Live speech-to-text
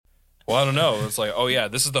Well, I don't know. It's like, oh yeah,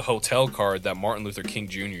 this is the hotel card that Martin Luther King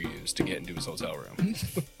Jr. used to get into his hotel room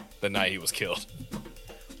the night he was killed.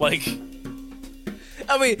 Like,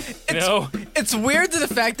 I mean, it's weird to the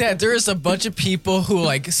fact that there's a bunch of people who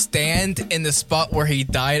like stand in the spot where he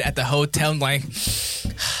died at the hotel, and like,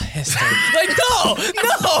 history. Like, no,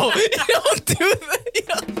 you don't do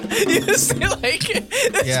that. You just say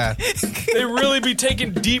like, Yeah. they really be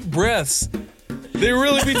taking deep breaths. They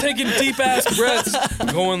really be taking deep ass breaths,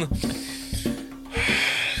 going,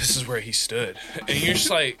 this is where he stood. And you're just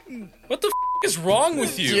like, what the is wrong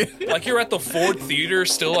with you? Like you're at the Ford Theater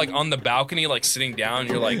still like on the balcony, like sitting down, and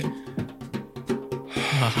you're like,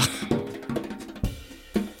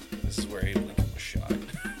 this is where Abe Lincoln was shot.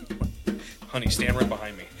 Honey, stand right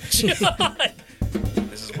behind me. This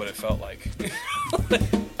is what it felt like.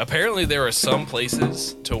 Apparently there are some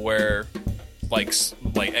places to where like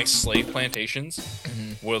ex-slave plantations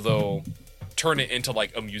where they'll turn it into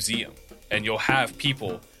like a museum, and you'll have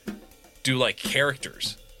people do like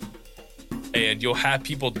characters, and you'll have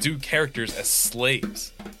people do characters as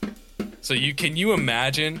slaves. So can you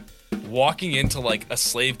imagine walking into like a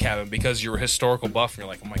slave cabin because you're a historical buff and you're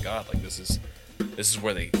like, oh my god, like this is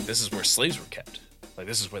where slaves were kept, like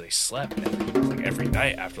this is where they slept every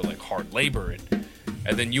night after like hard labor,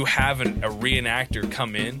 and then you have a reenactor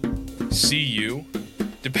come in, see you,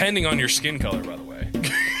 depending on your skin color, by the way,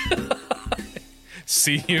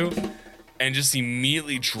 see you, and just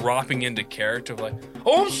immediately dropping into character, like,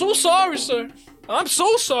 oh, I'm so sorry, sir. I'm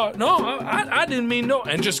so sorry. No, I didn't mean no.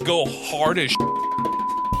 And just go hard as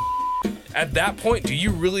At that point, do you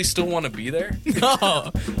really still want to be there?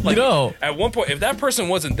 no, Like, no. At one point, if that person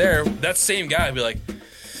wasn't there, that same guy would be like,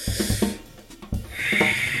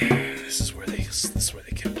 this is where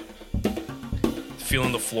they killed him.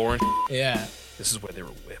 Feeling the floor and Yeah. this is where they were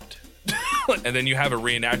whipped. And then you have a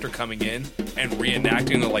reenactor coming in and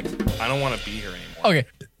reenacting. They're like, I don't want to be here anymore. Okay.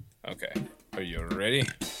 Okay. Are you ready?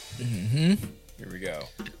 Mm-hmm. Here we go.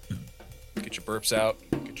 Get your burps out.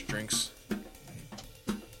 Get your drinks.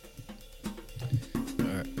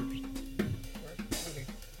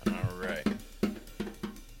 All right.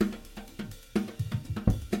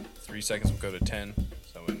 3 seconds will go to 10.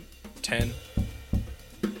 So in 10,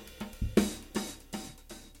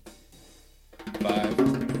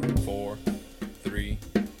 5, 4, 3,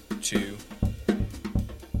 2.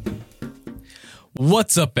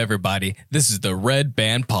 What's up, everybody? This is the Red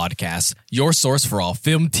Band Podcast, your source for all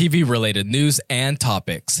film, TV related news and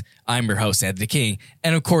topics. I'm your host, Anthony King,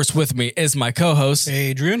 and of course, with me is my co-host,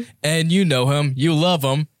 Adrian. and you know him, you love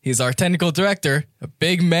him. He's our technical director, a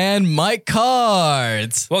big man, Mike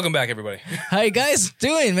Cards. Welcome back, everybody. How you guys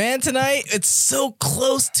doing, man? Tonight, it's so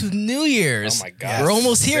close to New Year's. Oh my God. We're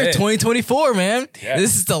almost here, That's it. 2024, man. Yes.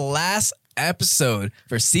 This is the last episode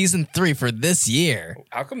for season 3 for this year.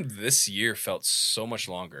 How come this year felt so much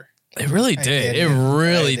longer? It really did. did. It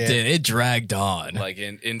really I did. did. It dragged on. Like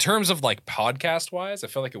in terms of like podcast wise, I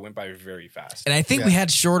felt like it went by very fast. And I think we had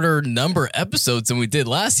shorter number episodes than we did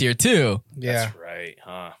last year too. Yeah. That's right,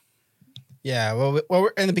 huh? Yeah. Well,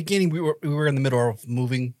 we're in the beginning, we were in the middle of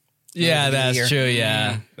moving. Yeah, Beginning of the that's year. true.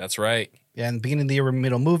 Yeah. That's right. Yeah. In the beginning of the year, we're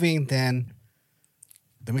middle moving. Then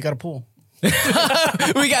we got a pool.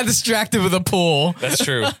 We got distracted with a pool. That's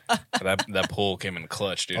true. that pool came in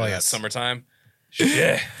clutch, dude. Oh, in that yes. summertime.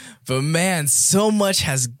 Yeah. But man, so much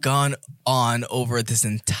has gone on over this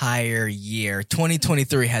entire year.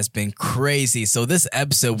 2023 has been crazy. So this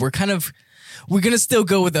episode, we're going to still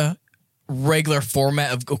go with the regular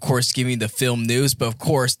format of course, giving the film news. But of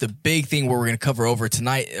course, the big thing we're going to cover over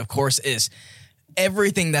tonight, of course, is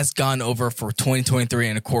everything that's gone over for 2023.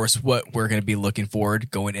 And of course, what we're going to be looking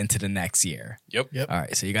forward going into the next year. Yep. All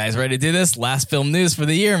right. So you guys ready to do this? Last film news for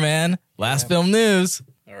the year, man. Last film news.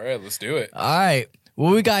 All right, let's do it. All right.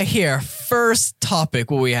 What we got here? First topic,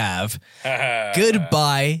 what we have.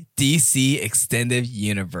 Goodbye, DC Extended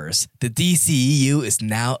Universe. The DCEU is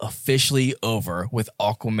now officially over with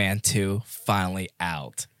Aquaman 2 finally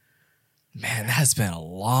out. Man, that has been a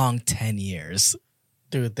long 10 years.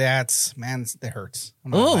 Dude, that hurts.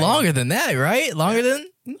 I'm A not little lying. longer than that, right? Longer than?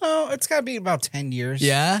 No, it's got to be about 10 years.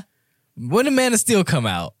 Yeah. When did Man of Steel come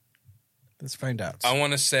out? Let's find out. I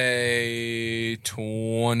want to say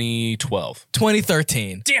 2012.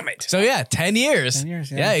 2013. Damn it. So yeah, 10 years. 10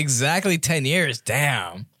 years, Yeah, yeah. exactly 10 years.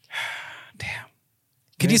 Damn.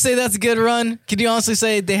 Could you say that's a good run? Could you honestly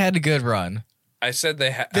say they had a good run? I said they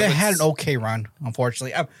had. They had an okay run,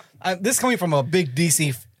 unfortunately. This coming from a big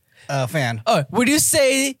DC fan. Oh, do you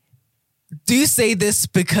say this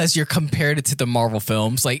because you're compared it to the Marvel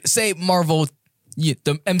films? Like, say Marvel, the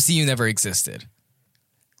MCU never existed.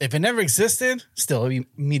 if it never existed, still it'd be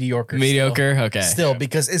mediocre. Mediocre? Okay. Still,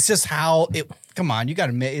 because it's just how it. Come on, you got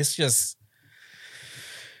to admit, it's just.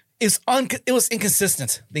 It was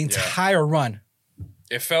inconsistent the entire run.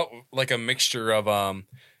 It felt like a mixture of you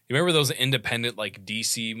remember those independent like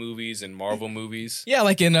DC movies and Marvel movies? Yeah,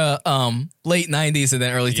 like in late 90s and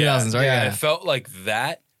then early 2000s, right? Yeah, it felt like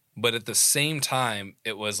that, but at the same time,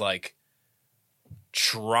 it was like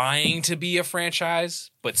trying to be a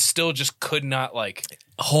franchise, but still just could not like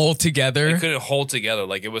Hold together. It couldn't hold together.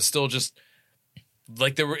 Like it was still just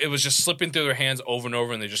like it was just slipping through their hands over and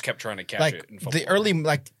over, and they just kept trying to catch Like it. And the early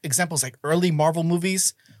examples, like early Marvel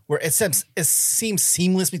movies, where it seems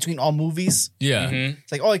seamless between all movies. Yeah.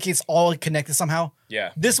 It's like it's all connected somehow.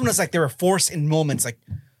 Yeah. This one is like they were forced in moments. Like,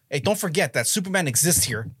 hey, don't forget that Superman exists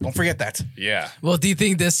here. Don't forget that. Yeah. Well, do you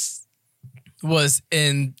think this was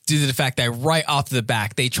due to the fact that right off the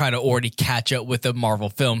back they try to already catch up with the Marvel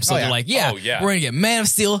film? So Oh, they're yeah. like, Oh, we're gonna get Man of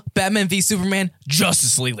Steel, Batman v Superman,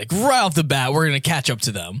 Justice League. Like right off the bat, we're gonna catch up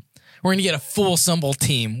to them. We're gonna get a full assembled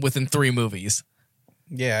team within 3 movies.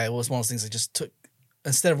 Yeah, it was one of those things that just took,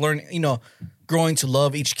 instead of learning, growing to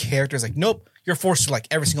love each character, it's like, nope, you're forced to like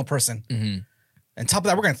every single person. Mm-hmm. And top of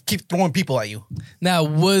that, we're going to keep throwing people at you. Now,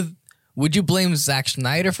 would you blame Zack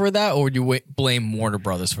Snyder for that, or would you blame Warner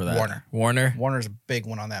Brothers for that? Warner? Warner's a big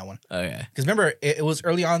one on that one. Okay. Because remember, it was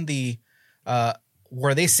early on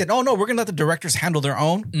where they said, oh, no, we're going to let the directors handle their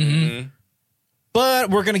own. Mm-hmm. But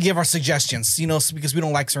we're going to give our suggestions, because we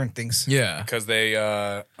don't like certain things. Yeah. Because they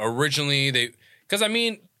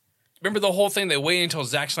remember the whole thing? They waited until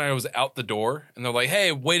Zack Snyder was out the door, and they're like,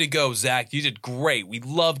 "Hey, way to go, Zack! You did great. We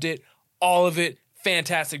loved it, all of it.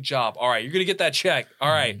 Fantastic job. All right, you're gonna get that check. All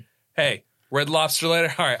right, hey, Red Lobster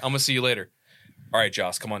later. All right, I'm gonna see you later. All right,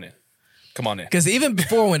 Joss, come on in. Come on in." Because even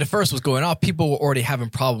before when it first was going off, people were already having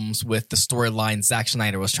problems with the storyline Zack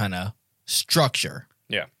Snyder was trying to structure.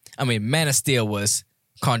 Yeah. I mean, Man of Steel was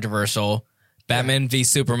controversial. Batman v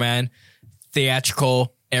Superman,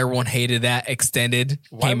 theatrical. Everyone hated that. Extended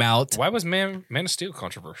came out Why was Man of Steel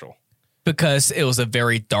controversial? because it was a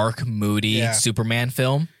very dark, moody Yeah. Superman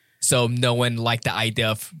film. So no one liked the idea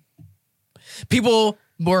of. People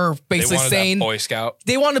were They basically wanted saying that Boy Scout.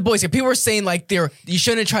 they wanted Boy Scout. People were saying like you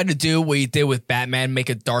shouldn't try to do what you did with Batman, make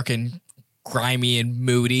it dark and grimy and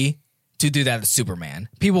moody. To do that with Superman,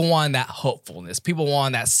 people wanted that hopefulness. People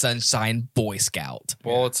wanted that sunshine Boy Scout.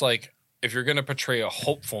 Well, it's like if you're gonna portray a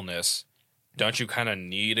hopefulness, don't you kind of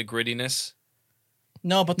need a grittiness?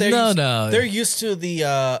 No, but they're No. they're used to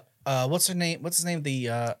the what's his name?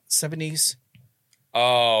 The 70s.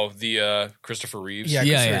 Oh, the Christopher Reeves. Yeah,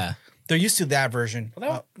 Yeah. They're used to that version.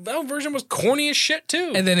 That version was corny as shit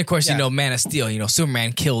too. And then of course, Yeah. Man of Steel,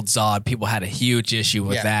 Superman killed Zod. People had a huge issue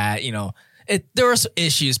with Yeah. that. There were some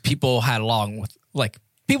issues people had along with, like,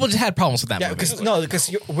 people just had problems with that Yeah, movie.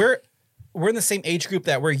 because we're in the same age group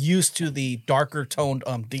that we're used to the darker toned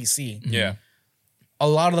DC. yeah. A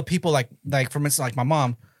lot of the people like for instance, like my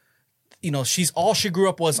mom, all she grew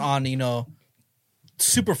up was on,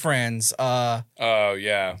 Super Friends, Oh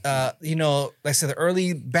yeah. like I said, the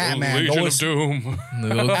early Batman, Legion those- of Doom. The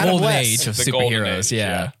Adam golden West. age of The golden superheroes. age,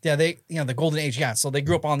 Yeah. yeah, they the golden age, yeah. So they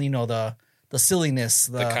grew up on the silliness,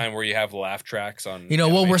 The kind where you have laugh tracks on. What we're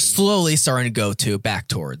animation. slowly starting to go to back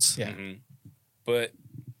towards. yeah. But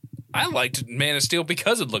I liked Man of Steel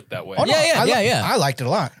because it looked that way. Oh, no, Yeah, yeah. I liked it a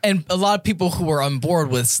lot. And a lot of people who were on board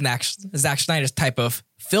with Zack Snyder's type of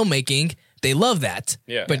filmmaking, they love that.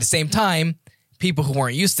 Yeah. But at the same time, people who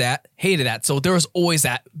weren't used to that hated that. So there was always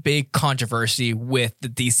that big controversy with the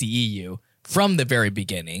DCEU from the very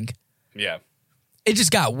beginning. Yeah. It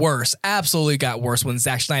just got worse, absolutely got worse when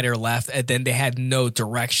Zack Snyder left, and then they had no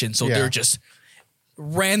direction. So Yeah. they're just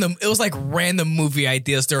random. It was like random movie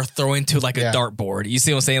ideas they're throwing to like a Yeah. dartboard. You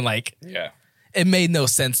see what I'm saying? Like, Yeah. it made no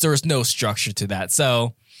sense. There was no structure to that.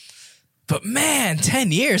 So, but man,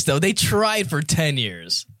 10 years though. They tried for 10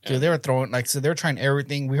 years. Dude, they were throwing they're trying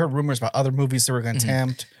everything. We heard rumors about other movies they were going to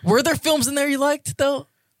attempt. Were there films in there you liked though?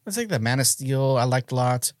 It's like the Man of Steel. I liked a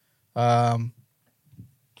lot.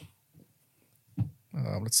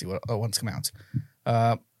 Let's see what one's come out.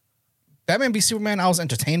 Batman v Superman. I was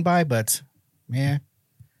entertained by, but man,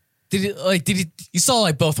 You saw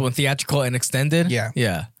like both one theatrical and extended? Yeah.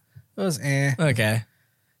 Yeah. it was eh. Okay.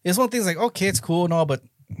 It's one of the things like okay, it's cool and all, but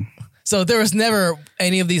So there was never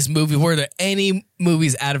any of these movies. Were there any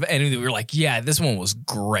movies out of any that we were like, yeah, this one was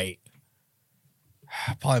great?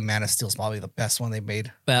 probably Man of Steel is probably the best one they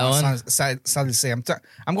made. That one? Sad to say,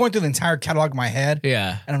 I'm going through the entire catalog in my head,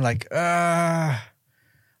 Yeah. and I'm like, I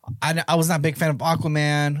was not a big fan of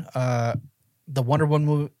Aquaman. The Wonder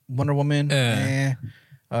Woman. Yeah.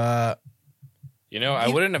 Eh. I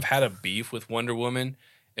wouldn't have had a beef with Wonder Woman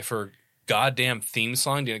if her goddamn theme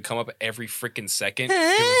song didn't come up every freaking second.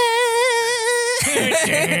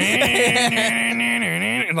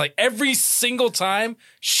 And like every single time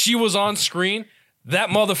she was on screen, that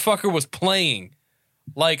motherfucker was playing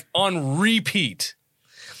like on repeat.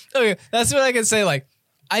 Okay, that's what I can say. Like,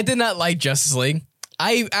 I did not like Justice League.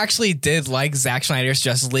 I actually did like Zack Snyder's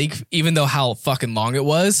Justice League, even though how fucking long it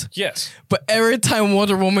was. Yes. But every time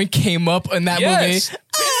Wonder Woman came up in that Yes. movie,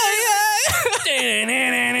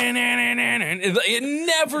 It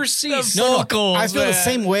never ceased. No, vocals, I feel the man.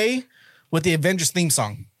 same way with the Avengers theme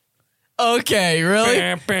song. Okay, really? Dude,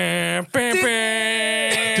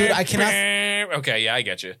 I cannot. Okay, yeah, I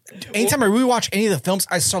get you. Anytime I rewatch any of the films,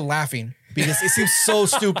 I start laughing because it seems so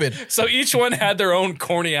stupid. So each one had their own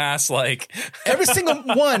corny ass, like, Every single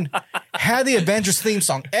one had the Avengers theme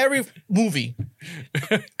song. Every movie.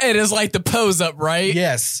 It is like the pose up, right?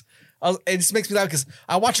 Yes. It just makes me laugh because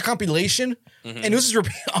I watch a compilation and it was just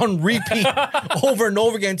on repeat over and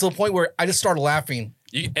over again to the point where I just started laughing.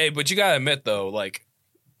 hey, but you gotta admit though, like,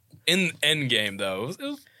 in Endgame though, it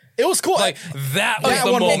was It was cool. like that was that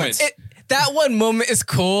the one moment. moment. That one moment is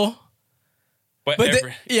cool, But but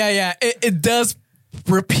every, it does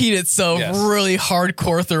repeat itself Yes. really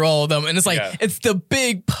hardcore through all of them, and it's like Yeah. it's the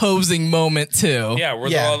big posing moment too. yeah, where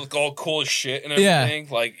Yeah. they're all cool as shit and Yeah. everything.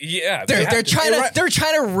 Like, yeah, They're have to- trying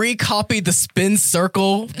to recopy the spin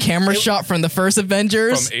circle camera shot from the first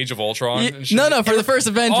Avengers. from Age of Ultron. and shit. No, for the first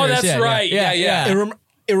Avengers. Oh, that's yeah, right. Yeah.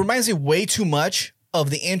 It reminds me way too much of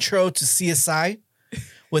the intro to CSI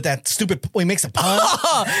with that stupid, when he makes a pun.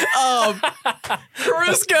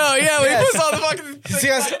 Cruisco, yeah, when Yes. he puts on the fucking See,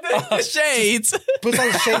 guys, the shades. puts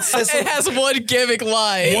on the shade, says It has one gimmick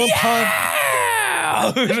line. one pun.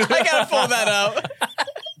 I gotta pull that up.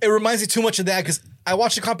 It reminds me too much of that because I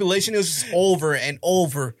watched the compilation. It was just over and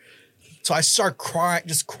over. So I start crying,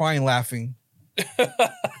 just crying, laughing.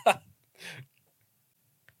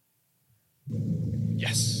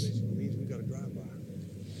 Yes. Means we got a drive-by.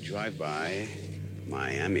 Drive-by,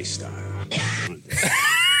 Miami style. The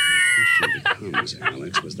question becomes,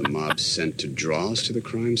 Alex, was the mob sent to draw us to the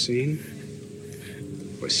crime scene?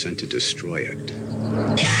 Or sent to destroy it?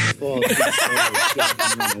 And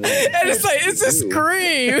it's like, it's a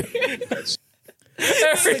scream.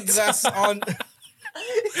 That's on.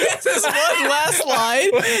 It's this one last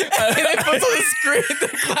line. And it puts on the screen the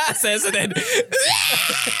glasses and then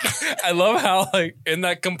I love how, like, in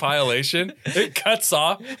that compilation, it cuts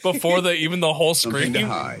off before even the whole Something to screen.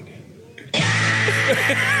 hide.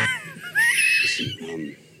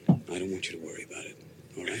 Listen, I don't want you to worry about it,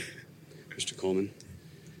 all right? Mr. Coleman?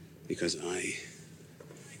 Because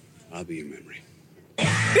I'll be your memory.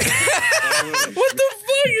 What the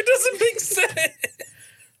fuck? It doesn't make sense.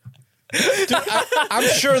 I'm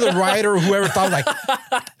sure the writer or whoever thought, like,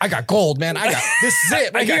 I got gold, man. This is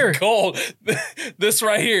it right I got here. gold. This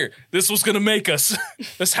right here. This was gonna make us.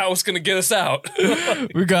 That's how it's gonna get us out.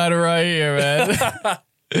 we got it right here, man.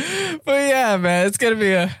 But yeah, man, it's gonna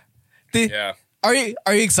be Yeah. Are you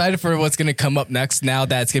excited for what's gonna come up next now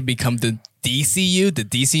that it's gonna become the DCU, the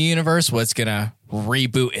DC universe, what's gonna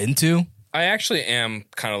reboot into? I actually am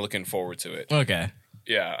kind of looking forward to it. Okay.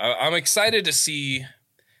 Yeah, I'm excited to see.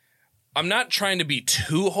 I'm not trying to be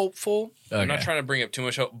too hopeful. I'm not Okay. trying to bring up too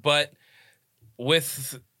much hope, but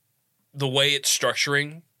with the way it's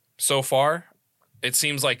structuring so far, it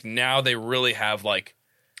seems like now they really have like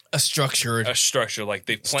A structured a structure. Like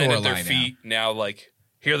they've planted their Storyline feet. Now, like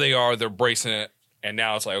here they are. They're bracing it, and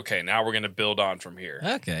now it's like, okay, now we're gonna build on from here.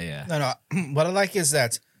 Okay, yeah. No. What I like is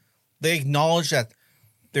that they acknowledge that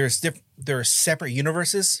there are separate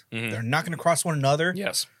universes. They're not going to cross one another.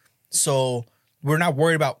 Yes. So we're not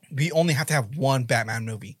worried about. We only have to have one Batman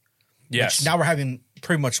movie. Yes. Now we're having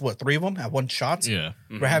pretty much 3 of them at one shot. Yeah.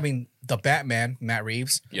 We're having the Batman, Matt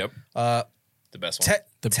Reeves. Yep. The The best one.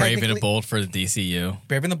 The Brave and the Bold for the DCU.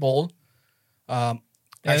 Brave and the Bold. Actually,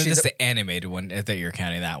 Actually, just the- the animated one, if that you're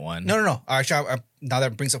counting that one. No. Actually, now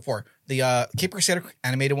that brings up 4. The Cape Crusader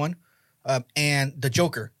animated one, and the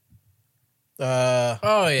Joker.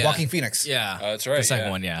 Oh, yeah. Walking Phoenix. Yeah. That's right, The second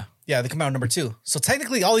yeah. one, yeah. Yeah, they come out number 2. So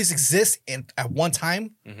technically, all these exist at one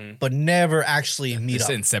time, but never actually meet Just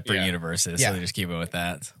up, in separate Yeah. universes, Yeah. so they just keep it with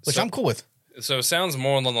that. which I'm cool with. So it sounds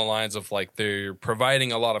more along the lines of like they're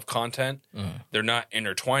providing a lot of content. They're not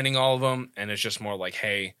intertwining all of them, and it's just more like,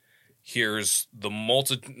 hey, here's the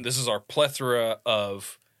this is our plethora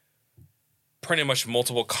of pretty much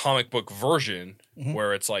multiple comic book version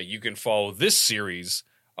where it's like you can follow this series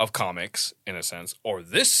of comics in a sense, or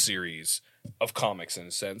this series of comics in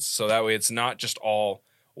a sense. So that way it's not just all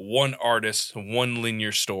one artist, one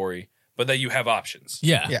linear story, but that you have options.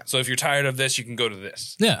 Yeah. Yeah. So if you're tired of this, you can go to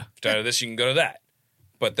this. Yeah. If you're tired of this, you can go to that.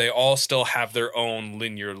 but they all still have their own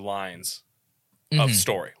linear lines of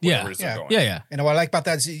story. Yeah. Whatever it is they're going. Yeah. And what I like about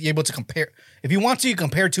that is you're able to compare. If you want to, you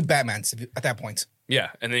compare two Batmans at that point.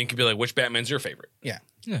 Yeah, and then you can be like, which Batman's your favorite? Yeah.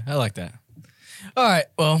 Yeah, I like that. All right,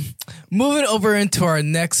 well, moving over into our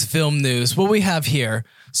next film news, what we have here,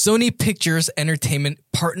 Sony Pictures Entertainment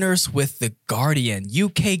partners with The Guardian,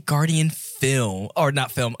 UK Guardian film, or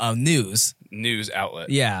not film, news. News outlet.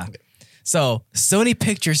 Yeah. So Sony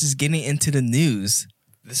Pictures is getting into the news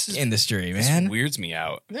This is industry, this man. weirds me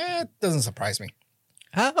out. It doesn't surprise me.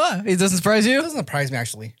 Huh? It doesn't surprise It you? doesn't surprise me,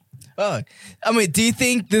 actually. I mean, do you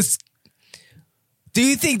think this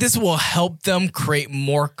will help them create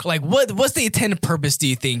more? Like, what's the intended purpose? Do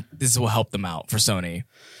you think this will help them out for Sony?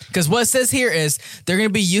 Because what it says here is they're going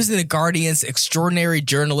to be using the Guardian's extraordinary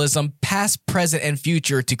journalism, past, present, and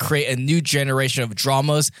future, to create a new generation of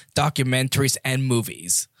dramas, documentaries, and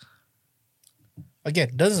movies. Again,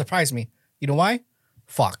 it doesn't surprise me. You know why?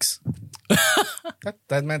 Fox.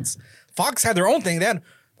 that meant Fox had their own thing. They had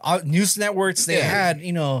news networks. They had,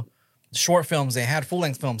 short films. They had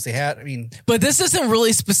full-length films. They had, But this doesn't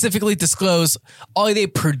really specifically disclose, are they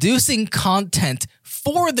producing content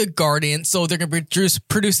for the Guardian? So they're going to be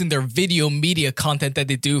producing their video media content that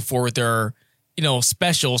they do for their,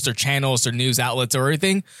 specials, their channels, their news outlets or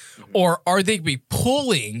anything? Or are they be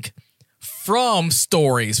pulling from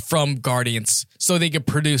stories from Guardians so they can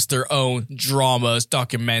produce their own dramas,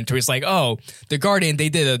 documentaries? Like, oh, the Guardian, they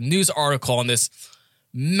did a news article on this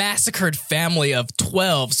massacred family of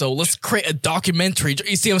 12, so let's create a documentary.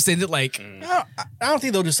 You see what I'm saying? Like, I don't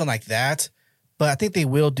think they'll do something like that, but I think they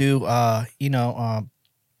will do,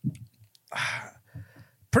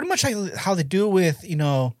 pretty much how they do with,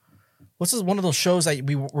 what's this, one of those shows that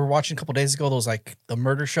we were watching a couple days ago, those like the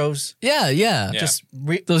murder shows. yeah. Just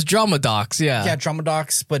Those drama docs, yeah. drama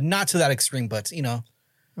docs, but not to that extreme. But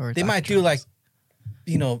Or they might do like,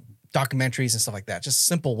 documentaries and stuff like that. Just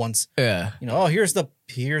simple ones. Yeah. Here's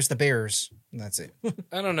the bears, and that's it.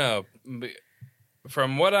 I don't know.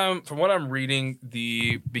 From what I'm reading,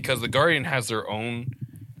 because the Guardian has their own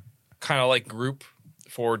kind of like group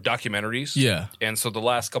for documentaries. Yeah. And so the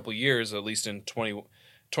last couple of years, at least in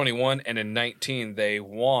 2021 and in 19, they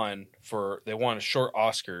won a short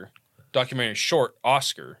Oscar, documentary short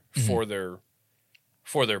Oscar for their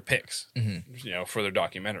picks, for their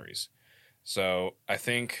documentaries. So I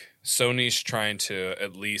think Sony's trying to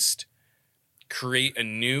at least create a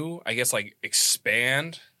new, I guess, like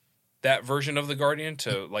expand that version of the Guardian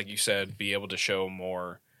to, like you said, be able to show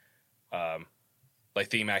more like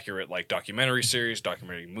theme accurate, like documentary series,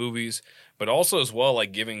 documentary movies, but also as well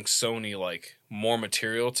like giving Sony like more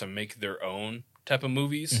material to make their own type of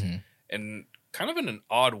movies, and kind of in an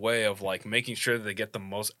odd way of like making sure that they get the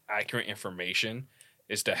most accurate information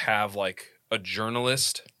is to have like a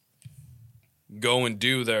journalist go and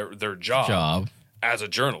do their job as a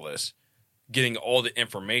journalist, getting all the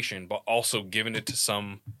information, but also giving it to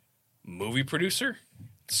some movie producer,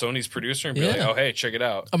 Sony's producer, and be like, oh, hey, check it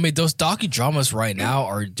out. I mean, those docudramas right now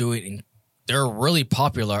are they're really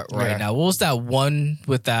popular right now. What was that one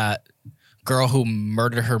with that girl who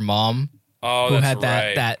murdered her mom? Oh, who that's had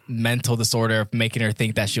right. that mental disorder of making her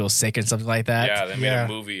think that she was sick and something like that? Yeah, they made a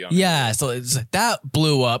movie on Yeah, so that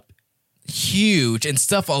blew up huge and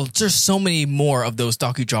stuff. There's so many more of those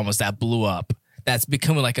docudramas that blew up. That's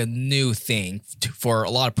becoming like a new thing for a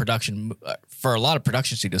lot of production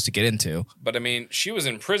studios to get into. But I mean, she was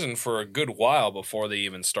in prison for a good while before they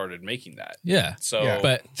even started making that. Yeah. So,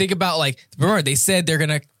 But think about remember they said they're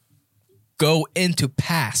gonna go into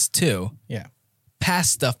past too. Yeah.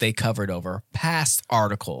 Past stuff they covered over, past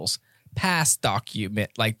articles, past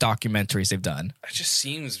documentaries they've done. it just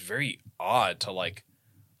seems very odd to like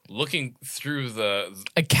looking through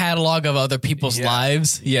A catalog of other people's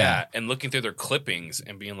lives. Yeah. and looking through their clippings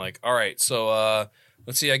and being like, all right, so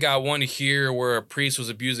let's see, I got one here where a priest was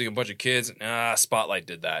abusing a bunch of kids. Spotlight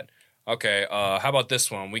did that. Okay, how about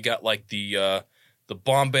this one? We got like the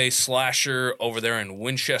Bombay slasher over there in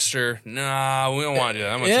Winchester. Nah, we don't want to do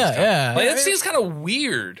that. Yeah. Like, that seems kind of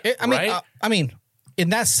weird. Right? I mean, in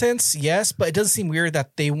that sense, yes, but it doesn't seem weird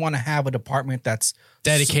that they want to have a department that's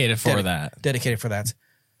Dedicated for that. Dedicated for that,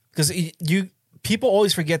 because people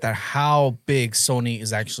always forget that how big Sony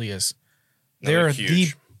is. They're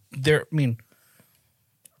huge.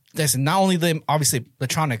 Listen, not only them, obviously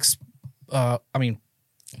electronics.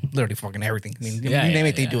 Literally fucking everything. I mean, you name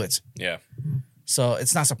it, they do it. Yeah. So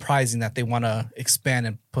it's not surprising that they want to expand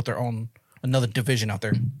and put their own another division out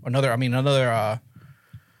there. Another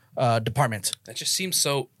department. That just seems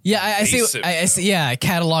so. Yeah, I see. invasive, I see. Yeah,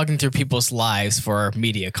 cataloging through people's lives for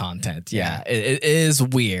media content. Yeah, it is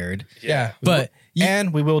weird. Yeah, But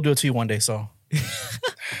and we will do it to you one day. So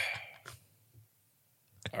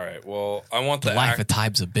All right. Well, I want The life of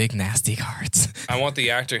types of big nasty cards. I want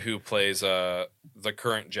the actor who plays the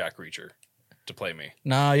current Jack Reacher to play me.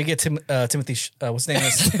 No, you get Timothy. What's his name?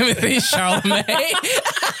 Is Timothy Chalamet.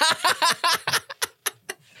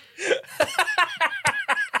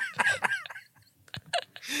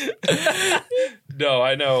 No,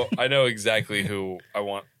 I know exactly who I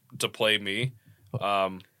want to play me.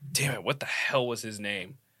 Damn it, what the hell was his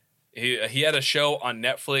name? He had a show on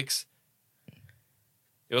Netflix.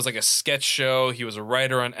 It was like a sketch show. He was a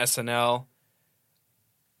writer on SNL.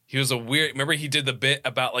 He was a weird. Remember, he did the bit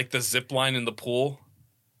about like the zip line in the pool.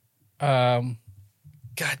 God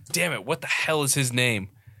damn it! What the hell is his name?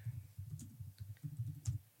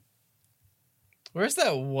 Where's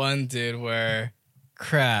that one dude where...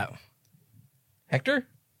 Crap. Hector?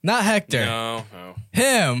 Not Hector. No.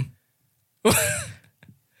 Him.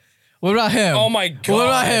 What about him? Oh my god! What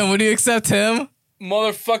about him? Would you accept him?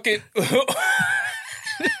 Motherfucking.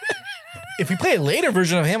 If we play a later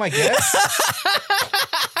version of him, I guess.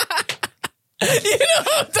 You know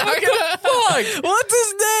what I'm talking about? Fuck. What's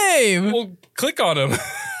his name? Well, click on him.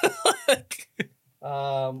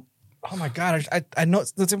 Oh my god, I know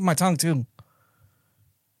it's the tip of my tongue too.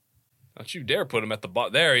 Don't you dare put him at the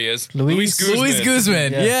bottom. There he is. Luis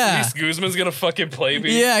Guzman. Yeah. Luis Guzman's gonna fucking play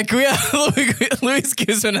me. Yeah, can we have Luis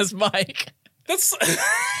Guzman as Mike? That's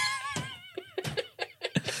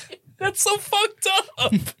that's so fucked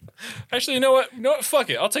up. Actually, you know what?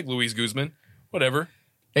 Fuck it. I'll take Luis Guzman. Whatever.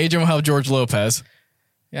 Adrian will have George Lopez.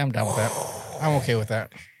 Yeah, I'm down with that. I'm okay with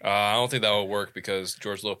that. I don't think that will work because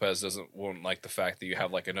George Lopez won't like the fact that you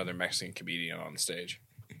have like another Mexican comedian on stage.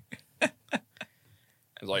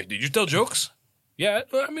 It's like, did you tell jokes? Yeah,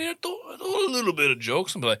 I mean, I told a little bit of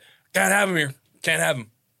jokes. I'm like, can't have him here. Can't have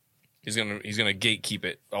him. He's gonna gatekeep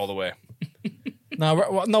it all the way. No,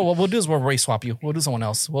 what we'll do is we'll race swap you. We'll do someone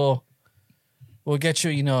else. We'll get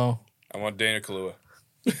you. You know, I want Dana Kaluuya.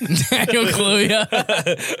 Daniel Kaluuya.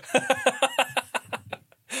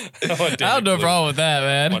 I have no problem with that, I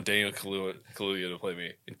man. want Daniel Kaluuya to play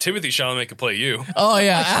me. And Timothy Chalamet can play you. Oh,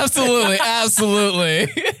 yeah, absolutely. Absolutely.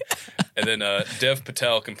 And then Dev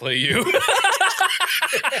Patel can play you.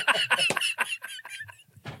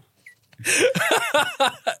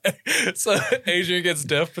 So Adrian gets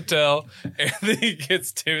Dev Patel, Anthony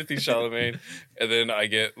gets Timothy Chalamet, and then I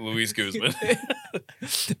get Luis Guzman.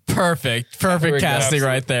 Perfect casting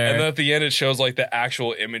right there. And then at the end, it shows like the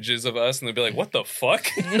actual images of us, and they'll be like, "What the fuck?"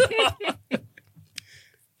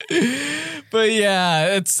 But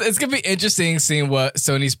yeah, it's gonna be interesting seeing what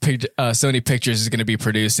Sony Pictures is gonna be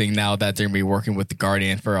producing now that they're gonna be working with the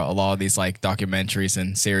Guardian for a lot of these like documentaries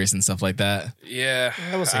and series and stuff like that. Yeah,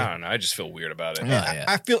 we'll see. I don't know. I just feel weird about it. Yeah.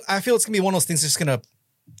 I feel it's gonna be one of those things that's gonna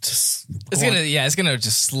just. It's gonna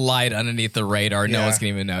just slide underneath the radar. No Yeah. one's gonna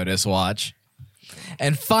even notice. Watch.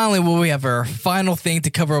 And finally, we have our final thing to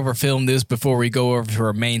cover over film news before we go over to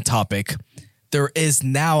our main topic. There is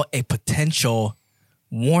now a potential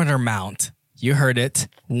Warner mount. You heard it.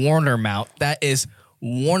 Warner mount. That is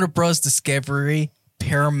Warner Bros. Discovery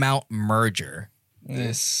Paramount merger.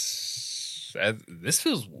 This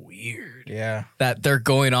feels weird. Yeah. That they're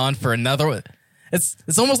going on for another one. It's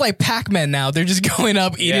almost like Pac-Man now. They're just going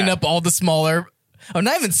up, eating Yeah. up all the smaller. Oh,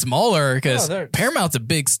 not even smaller because No, they're- Paramount's a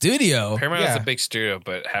big studio. Paramount's Yeah. a big studio,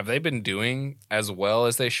 but have they been doing as well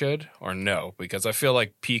as they should, or no? Because I feel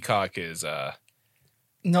like Peacock is.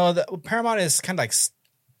 No, the Paramount is kind of like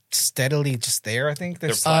steadily just there. I think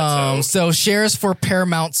there's. Plateau. So shares for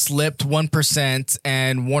Paramount slipped 1%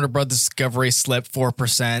 and Warner Bros. Discovery slipped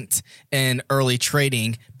 4% in early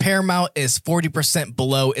trading. Paramount is 40%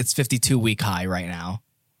 below its 52-week high right now.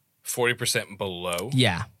 40% below.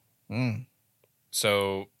 Yeah.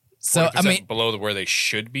 So So, I 40% mean, below where they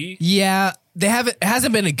should be. yeah, it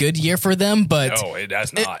hasn't been a good year for them, but No, it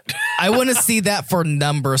has not. I wouldn't see that for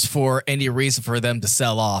numbers for any reason for them to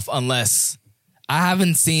sell off unless I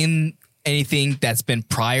haven't seen anything that's been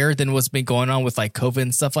prior than what's been going on with like COVID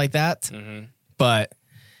and stuff like that. Mm-hmm. But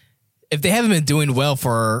if they haven't been doing well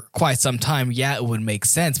for quite some time, yeah, it would make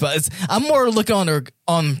sense. But I'm more looking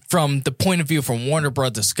on from the point of view from Warner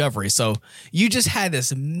Bros. Discovery. So you just had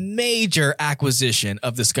this major acquisition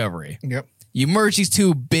of Discovery. Yep. You merged these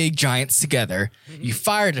two big giants together. You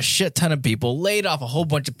fired a shit ton of people, laid off a whole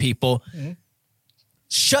bunch of people,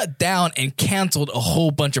 shut down and canceled a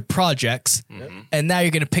whole bunch of projects. And now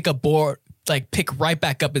you're going to pick right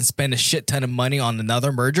back up and spend a shit ton of money on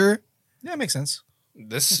another merger. Yeah, it makes sense.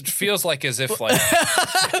 This feels like as if like. Yeah,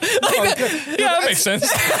 that makes sense.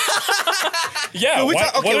 Yeah, we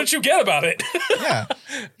what don't you get about it? Yeah.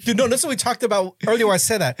 Dude, no, that's what we talked about earlier when I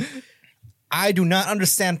said that. I do not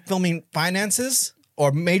understand filming finances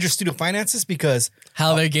or major studio finances because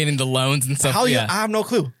How they're getting the loans and stuff. I have no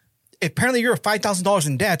clue. Apparently, you're $5,000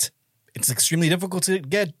 in debt. It's extremely difficult to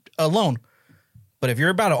get a loan. But if you're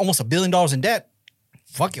about almost $1 billion in debt,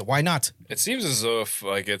 fuck it, why not? It seems as if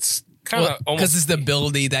like it's kind of Because it's the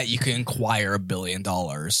ability that you can acquire $1 billion.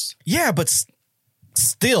 Yeah, but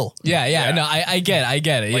still, Yeah. No, I get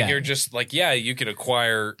it. like Yeah. you're just like, yeah, you could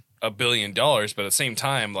acquire $1 billion, but at the same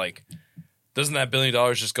time, like, doesn't that $1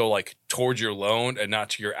 billion just go like towards your loan and not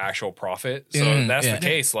to your actual profit? So if that's the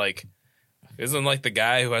case, like, isn't like the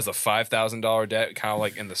guy who has a $5,000 debt kind of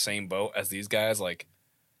like in the same boat as these guys? Like,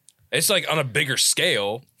 it's like on a bigger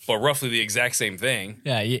scale, but roughly the exact same thing.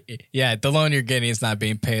 Yeah. The loan you're getting is not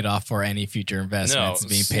being paid off for any future investments. No,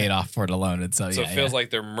 It's being paid off for the loan. And so it feels like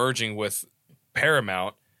they're merging with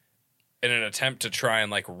Paramount in an attempt to try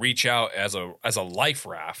and like reach out as a life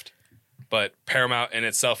raft. But Paramount in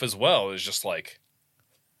itself as well is just like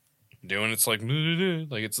doing it's like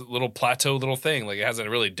it's a little plateau little thing. Like it hasn't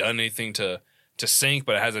really done anything to sink,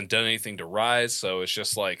 but it hasn't done anything to rise. So it's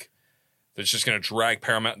just like it's just going to drag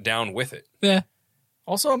Paramount down with it. Yeah.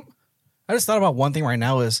 also, I just thought about one thing right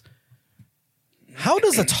now is how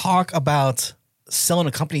does the talk about selling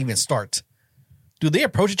a company even start? Do they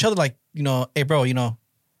approach each other like, hey, bro, I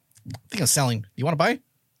think I'm selling. You want to buy?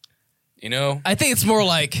 You know? I think it's more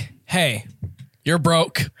like, hey, you're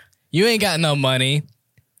broke. You ain't got no money.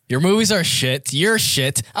 Your movies are shit. You're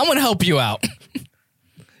shit. I'm going to help you out.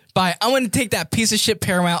 I'm going to take that piece of shit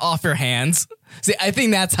Paramount off your hands. See, I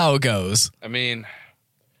think that's how it goes. I mean,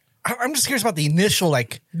 I'm just curious about the initial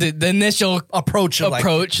The initial approach of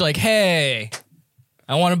like, hey,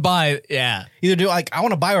 I want to buy. Yeah. either do like I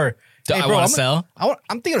want to buy or Do hey, I bro, wanna I'm sell?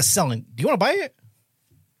 I'm thinking of selling. Do you want to buy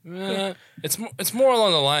it? it's more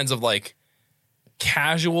along the lines of like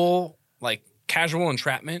casual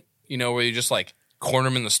entrapment, where you just like corner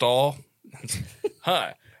them in the stall.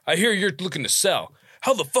 Hi, I hear you're looking to sell.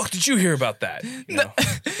 How the fuck did you hear about that?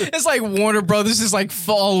 It's like Warner Brothers is like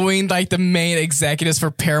following like the main executives for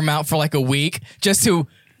Paramount for like a week just to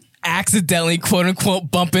accidentally quote unquote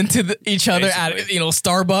bump into each other at Basically.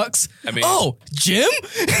 Starbucks. I mean- oh, Jim?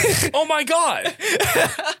 Oh my god,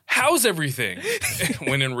 how's everything?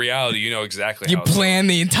 When in reality, you know exactly. You how it's plan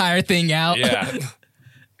the entire thing out. going. Yeah.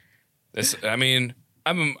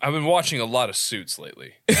 I've been watching a lot of Suits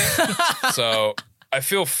lately, so I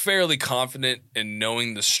feel fairly confident in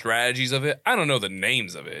knowing the strategies of it. I don't know the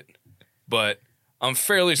names of it, but I'm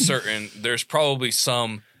fairly certain there's probably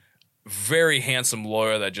some very handsome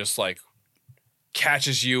lawyer that just like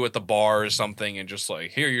catches you at the bar or something and just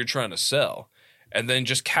like, here, you're trying to sell, and then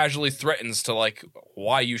just casually threatens to like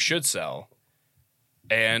why you should sell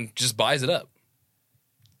and just buys it up.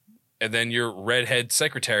 And then your redhead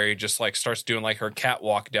secretary just like starts doing like her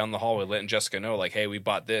catwalk down the hallway, letting Jessica know like, hey, we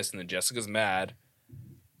bought this. And then Jessica's mad.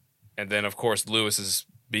 And then, of course, Lewis is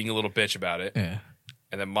being a little bitch about it. Yeah.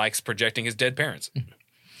 And then Mike's projecting his dead parents.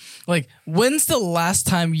 Like, when's the last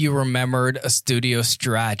time you remembered a studio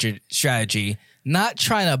strategy not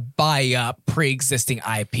trying to buy up pre-existing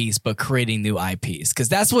IPs, but creating new IPs? Because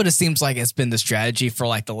that's what it seems like it's been the strategy for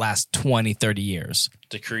like the last 20, 30 years.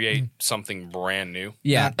 To create something brand new.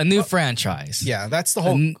 Yeah, a new franchise. Yeah, that's the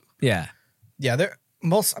whole. Yeah. Yeah, they're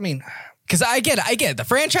most. I mean, Because I get it. The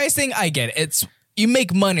franchise thing, I get it. It's you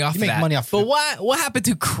make money off of that. But what happened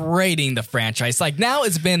to creating the franchise? Like now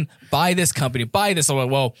it's been buy this company, buy this.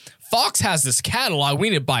 Well, Fox has this catalog. We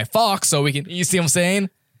need to buy Fox so we can. You see what I'm saying?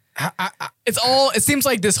 It seems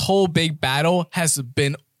like this whole big battle has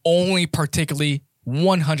been only particularly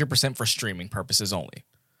 100% for streaming purposes only.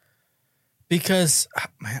 because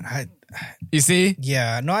man, You see?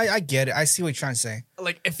 I get it. I see what you're trying to say.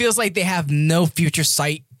 Like it feels like they have no future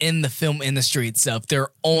sight in the film industry itself. Their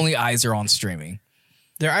only eyes are on streaming.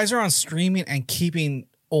 Their eyes are on streaming and keeping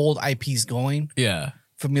old IPs going, Yeah.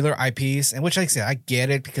 familiar IPs, and which like I said, I get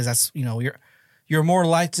it because that's you're more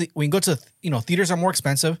likely when you go to theaters are more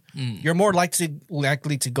expensive. You're more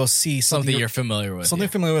likely to go see Something you're familiar with. something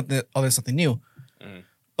familiar with other than something new.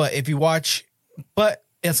 But if you watch,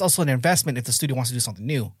 it's also an investment if the studio wants to do something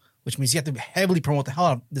new, which means you have to heavily promote the hell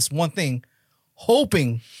out of this one thing,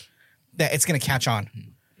 hoping that it's going to catch on.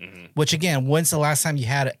 Which again, when's the last time you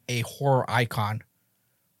had a horror icon,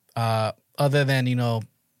 other than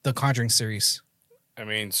the Conjuring series? I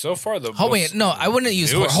mean, so far the Oh wait, no, I wouldn't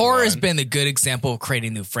use horror. newest Horror has one- been a good example of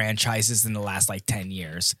creating new franchises in the last like 10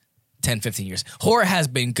 years. 10, 15 years. Horror has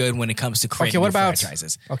been good when it comes to creating what new about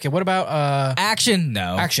franchises. Okay, what about Action?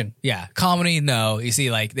 No. Action. Yeah. Comedy? No. You see,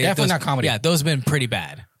 like Definitely not comedy. Yeah, those have been pretty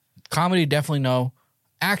bad. comedy? Definitely no.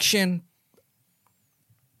 Action.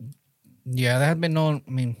 Yeah, that had been known.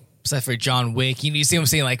 I mean, Besides for John Wick, you see what I'm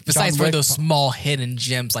saying? Like, besides for those small hidden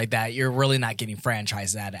gems like that, you're really not getting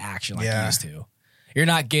franchises out of action like you used to. You're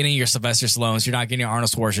not getting your Sylvester Stallones. You're not getting your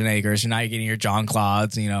Arnold Schwarzeneggers. You're not getting your John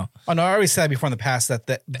Claudes, you know. Oh, no, I already said before in the past that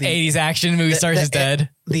the 80s action movie stars is dead.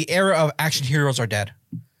 The era of action heroes are dead.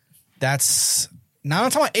 That's... Now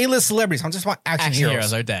I'm talking about A-list celebrities. I'm just talking about action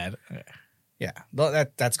heroes are dead. Yeah,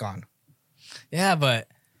 that's gone. Yeah, but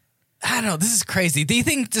I don't know. This is crazy. Do you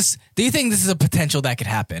think this is a potential that could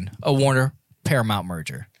happen? A Warner Paramount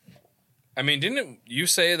merger? I mean, didn't you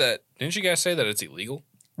guys say that it's illegal?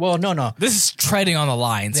 Well, no. This is treading on the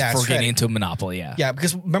lines for getting into a monopoly. Yeah. Yeah,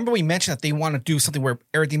 because remember we mentioned that they want to do something where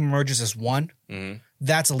everything merges as one. Mm-hmm.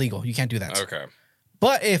 That's illegal. You can't do that. Okay.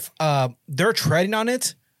 But if they're treading on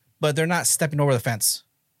it, but they're not stepping over the fence,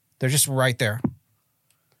 they're just right there.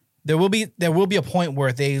 There will be a point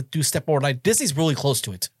where they do step over. Like Disney's really close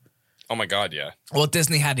to it. Oh my God, yeah. Well,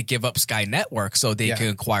 Disney had to give up Sky Network so they could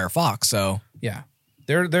acquire Fox. So yeah,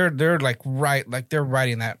 they're like right, like they're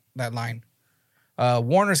riding that line.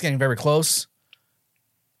 Warner's getting very close.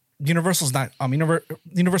 Universal's not.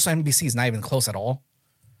 Universal NBC is not even close at all.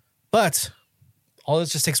 But all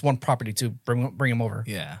this just takes one property to bring them over.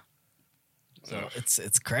 Yeah. So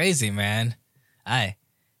it's crazy, man.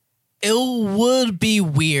 It would be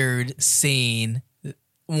weird seeing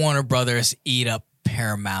Warner Brothers eat up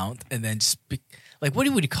Paramount and then just like what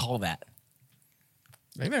would you call that?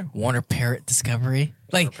 Maybe Warner Parrot Discovery.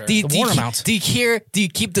 Like do you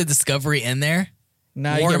keep the Discovery in there?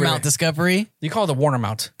 No, Warner Mount Discovery. You call it the Warner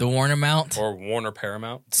Mount. The Warner Mount or Warner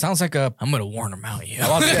Paramount. Sounds like a. I'm gonna Warner Mount you.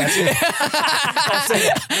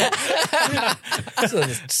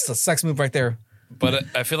 It's just a sex move right there. But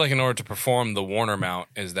I feel like in order to perform the Warner Mount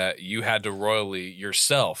is that you had to royally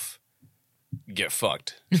yourself get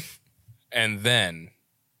fucked and then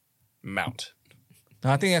mount.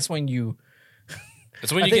 No, I think that's when you.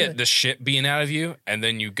 It's when you get the shit being out of you and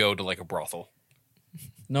then you go to like a brothel.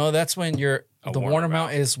 No, that's when you're. The Warner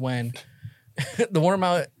Mount is when. The Warner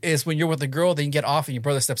Mount is when you're with a girl, then you get off and your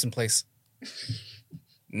brother steps in place.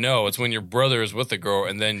 No, it's when your brother is with the girl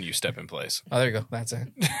and then you step in place. Oh, there you go. That's it.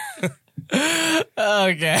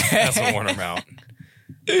 Okay. That's a Warner Mount.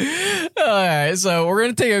 All right, so we're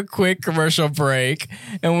going to take a quick commercial break.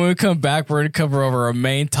 And when we come back, we're going to cover over our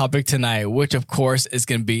main topic tonight, which, of course, is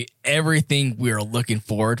going to be everything we're looking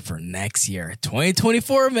forward for next year.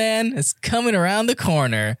 2024, man, it's coming around the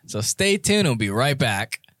corner. So stay tuned. We'll be right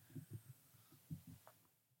back.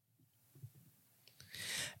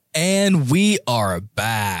 And we are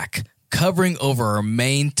back, covering over our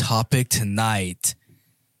main topic tonight.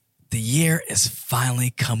 The year is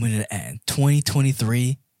finally coming to an end.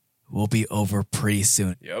 2023 will be over pretty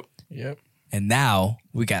soon. Yep. And now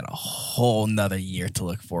we got a whole nother year to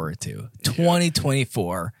look forward to.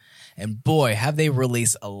 2024. And boy, have they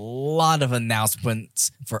released a lot of announcements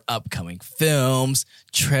for upcoming films,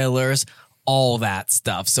 trailers, all that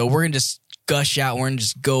stuff. So we're going to just gush out. We're going to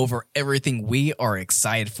just go over everything we are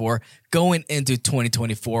excited for going into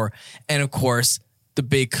 2024. And of course, the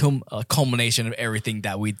big culmination of everything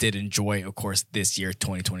that we did enjoy, of course, this year,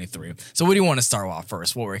 2023. So what do you want to start off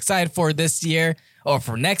first? What we're excited for this year or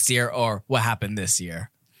for next year or what happened this year?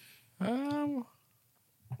 What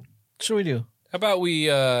should we do? How about we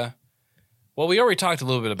already talked a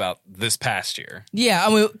little bit about this past year. Yeah, I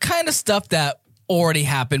mean, kind of stuff that already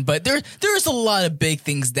happened, but there's a lot of big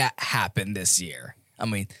things that happened this year. I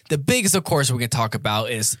mean, the biggest, of course, we're going to talk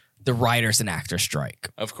about is the writers and actors strike.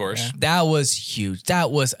 Of course. Yeah. That was huge.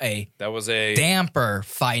 That was a damper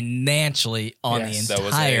financially on the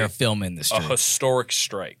entire film industry. A historic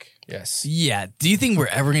strike. Yes. Yeah. Do you think we're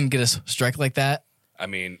ever going to get a strike like that? I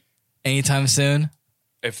mean, anytime soon?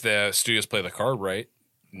 If the studios play the card right,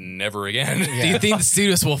 never again. Yeah. Do you think the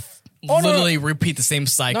studios will literally repeat the same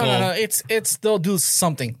cycle? No. It's they'll do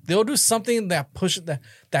something. They'll do something that pushes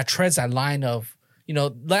that treads that line of, you know,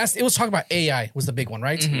 it was talking about AI was the big one,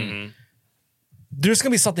 right? Mm-hmm. There's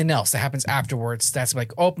gonna be something else that happens afterwards. That's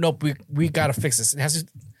like, oh nope, we gotta fix this. It has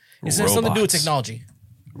something to do with technology.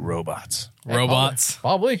 Robots.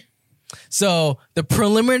 Probably. So the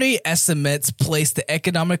preliminary estimates place the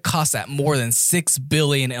economic cost at more than $6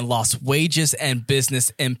 billion in lost wages and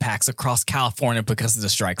business impacts across California because of the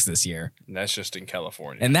strikes this year. And that's just in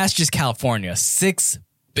California. And that's just California. $6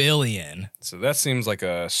 billion. So that seems like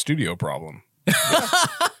a studio problem.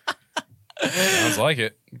 Sounds like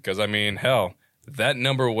it. Because, I mean, hell, that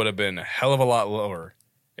number would have been a hell of a lot lower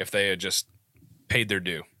if they had just paid their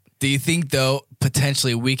due. Do you think, though,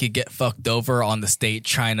 potentially we could get fucked over on the state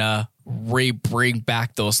trying to bring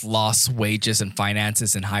back those lost wages and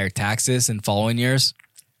finances and higher taxes in following years?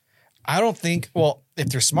 I don't think. Well, if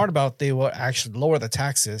they're smart about it, they will actually lower the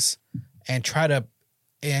taxes and try to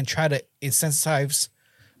incentivize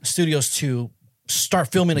studios to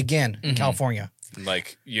start filming again in California.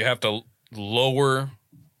 Like you have to lower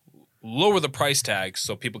the price tag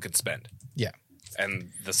so people can spend. Yeah. And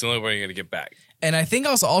that's the only way you're going to get back. And I think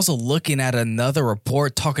I was also looking at another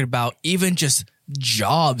report talking about even just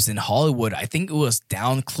jobs in Hollywood. I think it was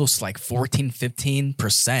down close to like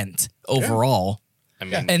 14-15% overall. I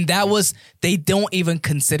mean, And that was, they don't even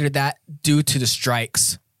consider that due to the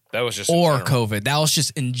strikes that was just in or general. COVID. That was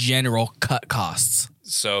just in general cut costs.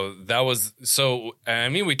 So that was I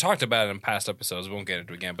mean, we talked about it in past episodes. We won't get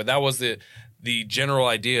into it again, but that was the general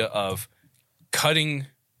idea of cutting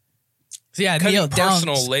So yeah, cutting Neil,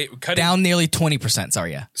 personal cutting down nearly 20%.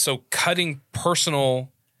 Sorry, yeah. so cutting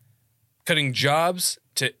jobs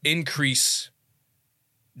to increase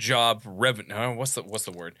job revenue. What's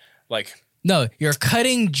the word? Like No, you're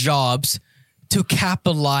cutting jobs to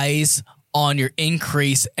capitalize on your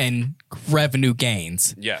increase in revenue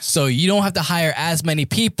gains. Yes. So you don't have to hire as many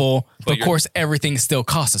people, but of you're- course everything still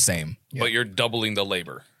costs the same. but you're doubling the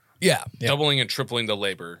labor. Yeah. Doubling and tripling the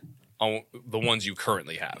labor on the ones you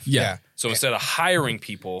currently have. Yeah. So instead of hiring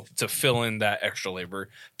people to fill in that extra labor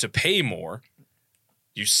to pay more,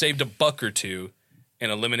 you saved $1 or $2 and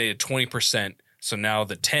eliminated 20%. So now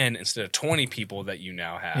the 10 instead of 20 people that you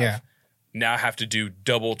now have now have to do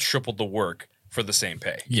double, triple the work for the same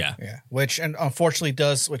pay. Yeah. Yeah. Which, and unfortunately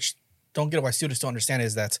which don't get why students don't understand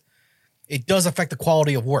is that it does affect the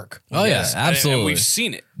quality of work. Oh Yes. yeah, And absolutely. we've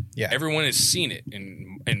seen it. Yeah. Everyone has seen it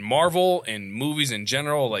in Marvel and movies in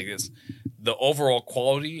general. Like this, the overall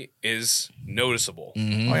quality is noticeable, Oh,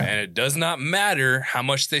 yeah. and it does not matter how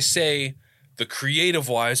much they say the creative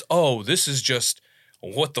wise. Oh, this is just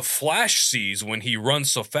what the Flash sees when he runs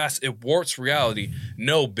so fast. It warps reality.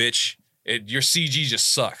 No, bitch. Your CG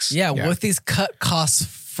just sucks. Yeah, Yeah. with these cut costs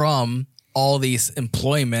from all these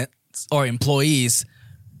employment or employees,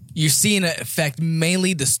 you're seeing it affect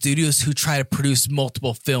mainly the studios who try to produce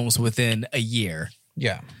multiple films within a year.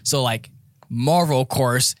 Yeah. So like Marvel, of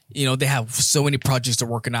course, they have so many projects they're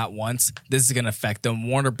working at once. This is going to affect them.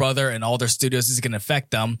 Warner Brother and all their studios is going to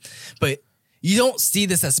affect them. But you don't see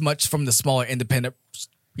this as much from the smaller independent,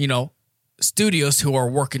 studios who are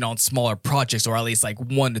working on smaller projects, or at least like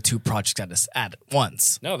 1 to 2 projects at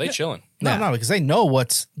once. No, they chilling. No, Yeah. no, because they know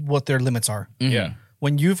what their limits are. Yeah.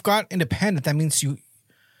 When you've got independent, that means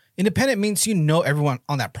independent means you know everyone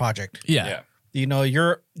on that project. Yeah. Yeah.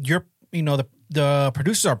 You're the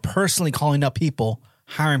producers are personally calling up people,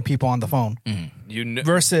 hiring people on the phone. You know,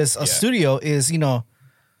 Versus a studio is, you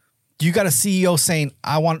got a CEO saying,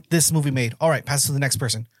 I want this movie made. All right, pass it to the next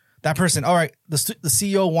person. That person, all right, the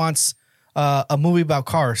CEO wants a movie about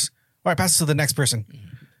cars. All right, pass it to the next person.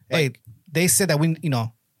 Hey, they said that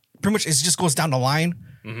pretty much it just goes down the line.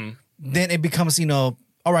 Then it becomes, all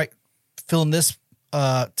right, fill in this,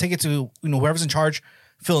 take it to, whoever's in charge,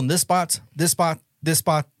 fill in this spot, this spot, this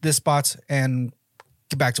spot, this spot, and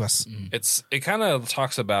get back to us. it kind of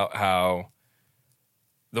talks about how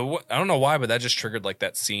I don't know why, but that just triggered like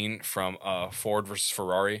that scene from Ford versus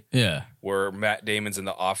Ferrari Yeah. where Matt Damon's in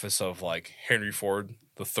the office of like Henry Ford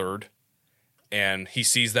III, and he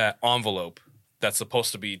sees that envelope that's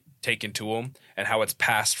supposed to be taken to him, and how it's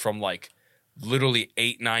passed from like literally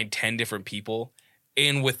 8, 9, 10 different people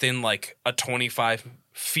in within like a 25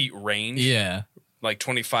 feet range, Yeah. like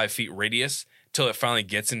 25 feet radius, till it finally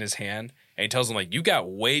gets in his hand, and he tells him like, you got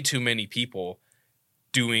way too many people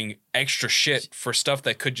doing extra shit for stuff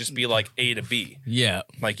that could just be like A to B. Yeah.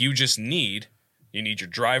 Like you need your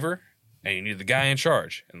driver and you need the guy in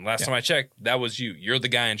charge. And last time I checked, that was you. You're the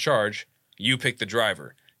guy in charge. You pick the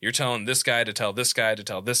driver. You're telling this guy to tell this guy to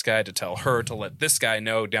tell this guy to tell her to let this guy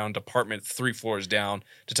know down department 3 floors down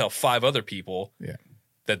to tell 5 other people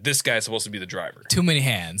that this guy is supposed to be the driver. Too many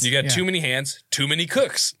hands. You got too many hands, too many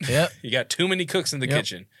cooks. Yep. You got too many cooks in the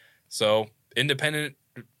kitchen. So independent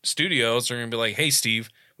studios are going to be like, hey, Steve,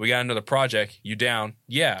 we got another project. You down?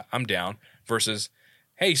 Yeah, I'm down. Versus,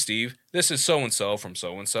 hey, Steve, this is so-and-so from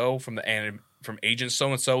from agent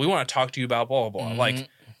so-and-so. We want to talk to you about blah, blah, blah. Like,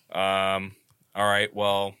 all right,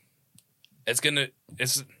 well, it's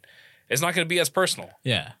not going to be as personal.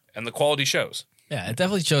 Yeah. And the quality shows. Yeah, it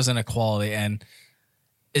definitely shows inequality, and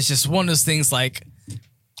it's just one of those things. Like,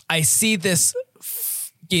 I see this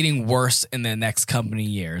getting worse in the next company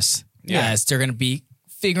years, as they're going to be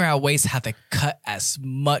figuring out ways how to cut as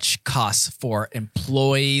much costs for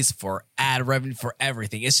employees, for ad revenue, for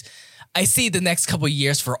everything. I see the next couple of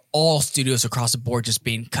years for all studios across the board just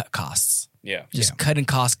being cut costs, Yeah. just cutting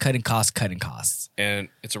costs, cutting costs, cutting costs. And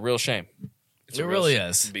it's a real shame. It really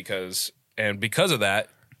is. Because of that,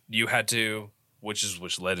 you had to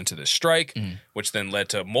which led into this strike, which then led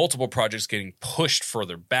to multiple projects getting pushed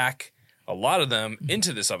further back. A lot of them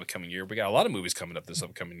into this upcoming year. We got a lot of movies coming up this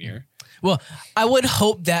upcoming year. Well, I would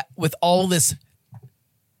hope that with all this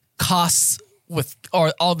costs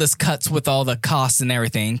or all this cuts with all the costs and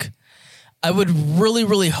everything, I would really,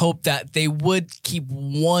 really hope that they would keep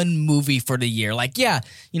one movie for the year. Like, yeah,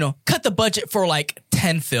 cut the budget for like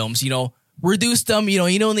 10 films, reduce them. You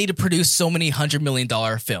don't need to produce so many $100 million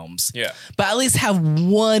films. Yeah. But at least have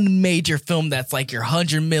one major film that's like your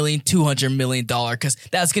 $100 million, $200 million, because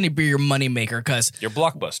that's going to be your moneymaker. Because Your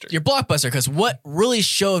blockbuster. Because what really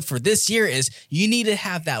showed for this year is you need to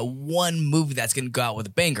have that one movie that's going to go out with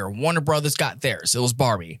a banger. Warner Brothers got theirs. It was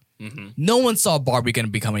Barbie. No one saw Barbie going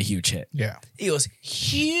to become a huge hit. Yeah. It was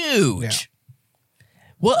huge. Yeah.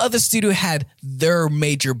 What other studio had their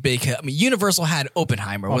major big hit? I mean, Universal had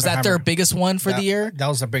Oppenheimer. Was that their Oppenheimer. biggest one for the year? That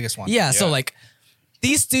was the biggest one. Yeah, so like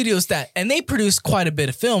these studios and they produce quite a bit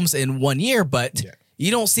of films in 1 year, but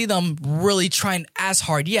you don't see them really trying as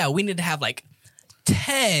hard. Yeah, we need to have like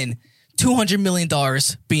 10, $200 million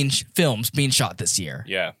films being shot this year.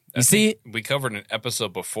 Yeah. You see? We covered an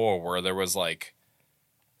episode before where there was like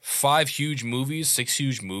 6 huge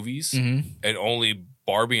movies, and only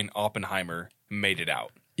Barbie and Oppenheimer made it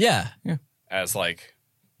out Yeah. as like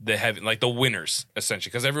the winners essentially,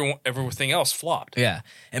 because everything else flopped. Yeah.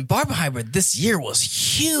 And Barbenheimer this year was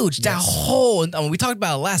huge. That whole, we talked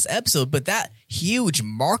about it last episode, but that huge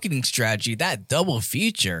marketing strategy, that double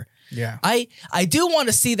feature. Yeah. I do want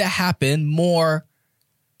to see that happen more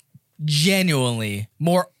genuinely,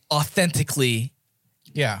 more authentically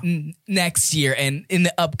Yeah. next year and in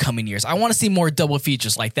the upcoming years. I want to see more double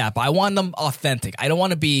features like that, but I want them authentic. I don't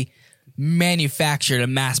want to be manufactured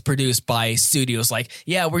and mass produced by studios like,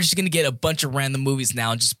 yeah, we're just going to get a bunch of random movies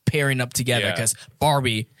now and just pairing up together because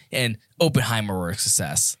Barbie and Oppenheimer were a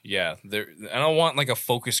success. Yeah. I don't want like a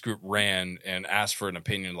focus group ran and asked for an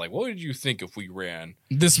opinion. Like, what did you think if we ran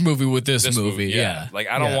This movie with this movie? Yeah. Like,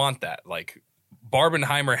 I don't want that. Like,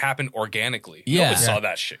 Barbenheimer happened organically. Yeah. Nobody saw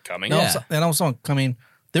that shit coming. And also, I mean,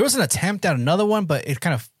 there was an attempt at another one, but it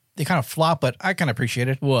kind of flopped, but I kind of appreciate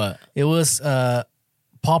it. What? It was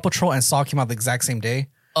Paw Patrol and Saw came out the exact same day.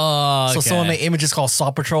 Okay. So someone made images called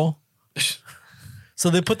Saw Patrol. So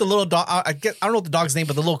they put the little dog. I don't know what the dog's name,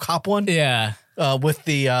 but the little cop one. Yeah. With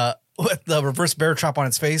the reverse bear trap on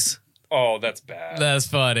its face. Oh, that's bad. That's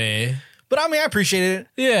funny. But I mean, I appreciate it.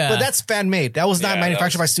 Yeah. But that's fan made. That was not Yeah,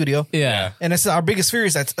 manufactured by studio. Yeah. And that's our biggest fear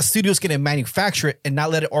is that a studio's going to manufacture it and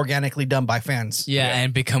not let it organically done by fans. Yeah,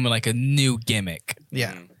 and becoming like a new gimmick.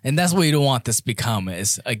 Yeah. And that's what you don't want this to become,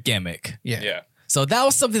 is a gimmick. Yeah. Yeah. So that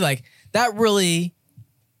was something like that really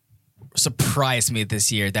surprised me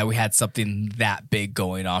this year, that we had something that big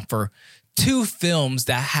going on for two films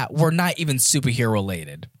that were not even superhero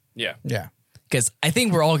related. Yeah. Yeah. Because I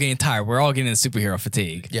think we're all getting tired. We're all getting superhero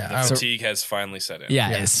fatigue. Yeah. The fatigue has finally set in.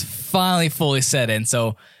 Yeah, it's finally fully set in.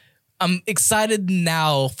 So I'm excited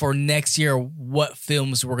now for next year what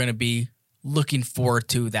films we're going to be looking forward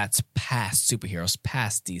to that's past superheroes,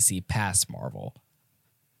 past DC, past Marvel.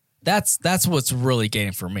 That's what's really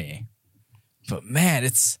getting for me. But man,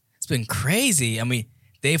 it's been crazy. I mean,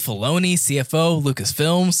 Dave Filoni, CFO,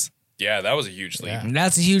 Lucasfilms. Yeah, that was a huge leap. Yeah. And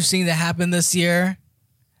that's a huge thing that happened this year.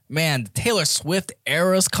 Man, the Taylor Swift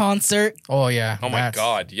Eras concert. Oh, yeah. Oh my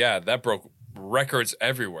God. Yeah, that broke records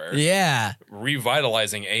everywhere. Yeah.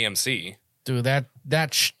 Revitalizing AMC. Dude,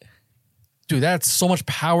 that's so much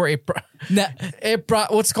power. Now, It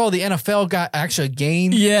brought what's called the NFL got actually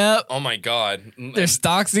gained. yeah. Oh my God. Their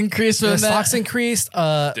stocks increased from The that. stocks increased.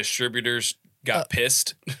 Distributors got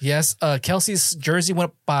pissed. Yes. Kelsey's jersey went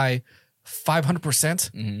up by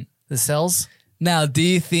 500%. The sales. Now, do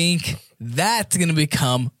you think that's going to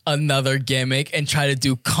become another gimmick and try to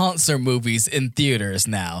do concert movies in theaters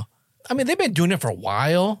now? I mean, they've been doing it for a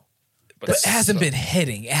while, But it hasn't been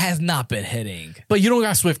hitting. It has not been hitting. but you don't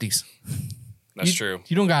got Swifties. That's true.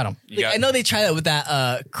 You don't got them. You got- I know they tried that with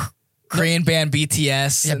that Korean band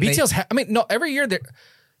BTS. Yeah, and they- BTS. I mean, no. Every year, this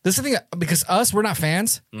is the thing because we're not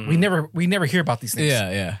fans. We never hear about these things.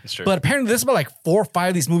 yeah. That's true. But apparently, there's about like 4 or 5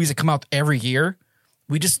 of these movies that come out every year.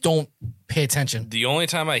 We just don't pay attention. The only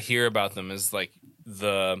time I hear about them is like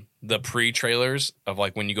the pre-trailers of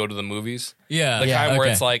like when you go to the movies. Yeah. The yeah, kind where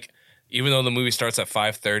okay. it's like, even though the movie starts at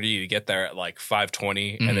 5:30, you get there at like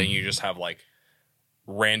 5:20, and then you just have like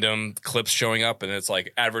random clips showing up, and it's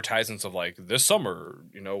like advertisements of like this summer,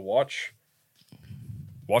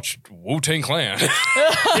 watch Wu-Tang Clan,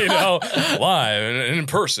 live and in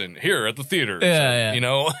person here at the theater. Yeah,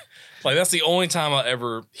 Like that's the only time I'll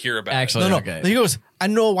ever hear about Actually, it. No. Okay. He goes, I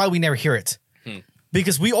know why we never hear it.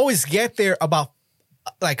 Because we always get there about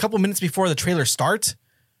like a couple minutes before the trailer starts,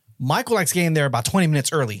 Michael likes getting there about 20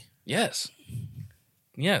 minutes early. Yes,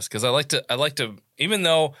 because I like to, even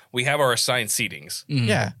though we have our assigned seatings,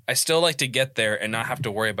 Yeah. I still like to get there and not have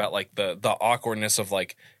to worry about like the awkwardness of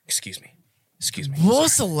like, excuse me. What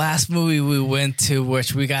was the last movie we went to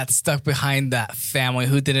which we got stuck behind that family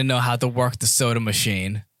who didn't know how to work the soda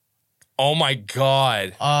machine? Oh my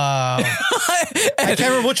God. I can't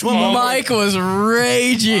remember which one. Mike was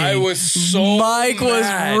raging. I was so Mike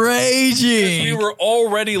mad. was raging. We were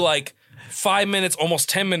already like 5 minutes, almost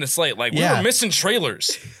 10 minutes late. Like, we Yeah. were missing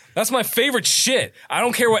trailers. That's my favorite shit. I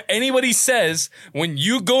don't care what anybody says. When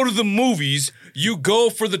you go to the movies, you go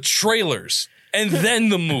for the trailers and then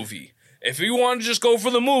the movie. If you want to just go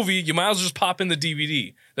for the movie, you might as well just pop in the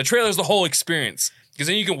DVD. The trailer is the whole experience. Because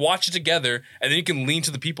then you can watch it together and then you can lean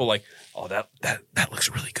to the people like, oh, that looks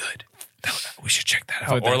really good. We should check that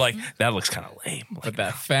out. Or like, that looks kind of lame. Like, With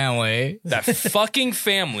that family. that fucking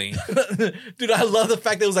family. Dude, I love the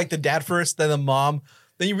fact that it was like the dad first, then the mom.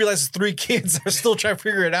 Then you realize 3 kids are still trying to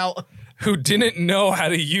figure it out. Who didn't know how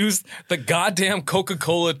to use the goddamn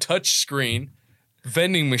Coca-Cola touchscreen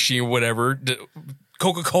vending machine, whatever,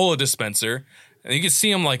 Coca-Cola dispenser. And you can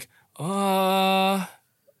see them like,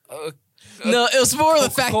 No, it was more of the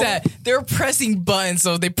fact Coca-Cola? that they were pressing buttons.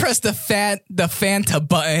 So they pressed the Fanta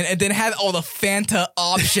button and then had all the Fanta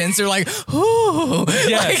options. They're like, ooh.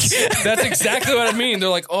 yes, Like, that's exactly what I mean. They're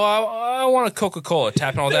like, oh, I want a Coca-Cola.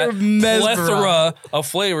 Tapping all that They're mesmerized. plethora of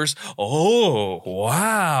flavors. Oh,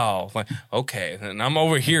 wow. Like, okay. And I'm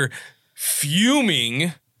over here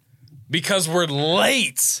fuming because we're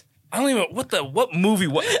late. I don't even, what movie,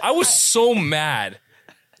 I was so mad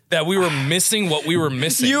that we were missing what we were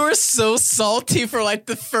missing. You were so salty for like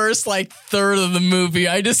the first like third of the movie.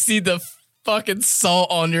 I just see the fucking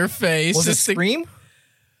salt on your face. Was it Just to- Scream?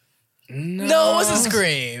 No, it wasn't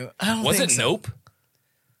Scream. I don't Was think it so. Nope?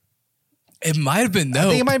 It might have been Nope.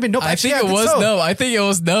 think it might have been Nope. I Actually, think I it think was so. Nope. I think it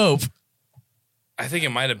was Nope. I think it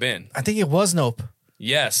might have been. I think it was Nope.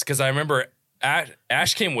 Yes, because I remember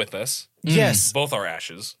Ash came with us. Yes. Both our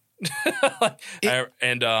Ashes.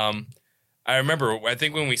 I remember, I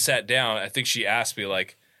think when we sat down, I think she asked me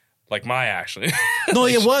like my actually. No,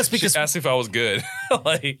 it was She because asked if I was good.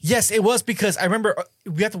 Like, yes, it was because I remember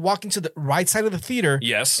we had to walk into the right side of the theater.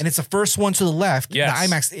 yes. And it's the first one to the left. Yes.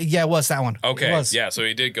 The IMAX. Yeah, it was that one. It Okay. was. Yeah. So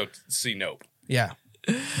he did go see Nope. Yeah.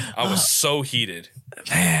 I was so heated.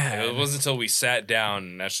 Man. It wasn't until we sat down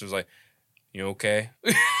and Ash was like, "You okay?"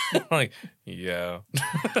 I'm like, yeah.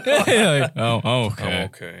 Like, oh, I'm okay.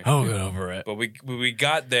 okay. I'll get over it. But we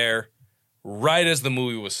got there right as the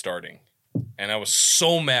movie was starting, and I was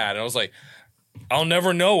so mad. I was like, I'll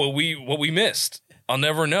never know what we missed. I'll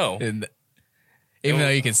never know. And even though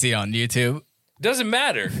you can see it on YouTube. Doesn't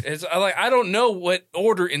matter. It's I don't know what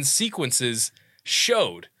order and sequences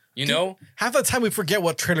showed. You know, Half the time we forget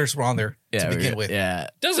what trailers were on there to begin with. Yeah.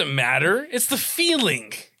 doesn't matter. It's the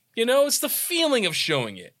feeling. You know, it's the feeling of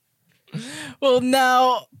showing it. Well,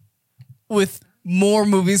 now with more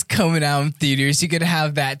movies coming out in theaters, you could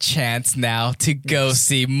have that chance now to go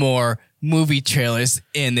see more movie trailers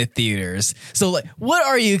in the theaters. So, like, what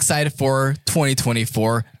are you excited for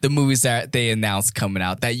 2024? The movies that they announced coming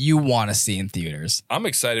out that you want to see in theaters? I'm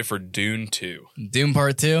excited for Dune 2. Doom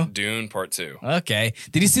Part 2? Dune Part 2. Okay.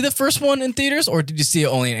 Did you see the first one in theaters or did you see it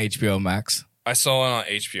only in HBO Max? I saw it on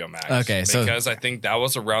HBO Max. Okay, so- because I think that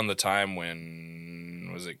was around the time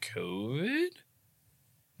when was it COVID?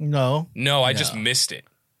 No. No, I just missed it.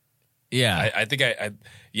 Yeah. I think I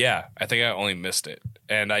think I only missed it,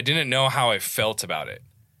 and I didn't know how I felt about it.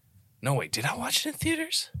 No, wait, did I watch it in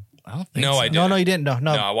theaters? I don't think No, so. I didn't. No, you didn't. No.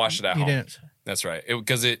 No, I watched it at You home. didn't. That's right.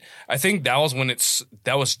 Because I think that was when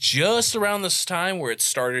that was just around this time where it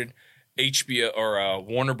started HBO or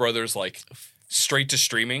Warner Brothers like straight to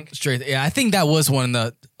streaming. Straight. Yeah, I think that was one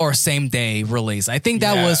of the or same day release. I think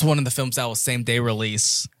that Yeah. was one of the films that was same day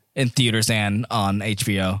release in theaters and on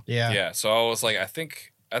HBO. Yeah. Yeah. So I was like, I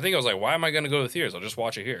think I was like, why am I going to go to the theaters? I'll just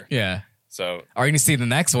watch it here. Yeah. So Are you gonna see the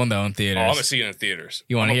next one though in theaters? I'm gonna see it in theaters.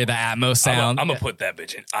 You want to hear the Atmos sound? I'm gonna put that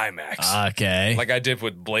bitch in IMAX, Okay. like I did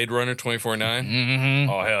with Blade Runner 2049. Mm-hmm.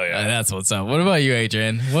 Oh hell yeah! That's what's up. What about you,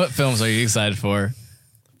 Adrian? What films are you excited for?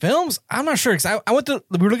 Films? I'm not sure. Cause I went to,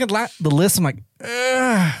 we were looking at the list. I'm like,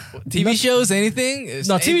 TV shows? Anything?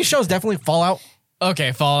 no, TV shows definitely Fallout.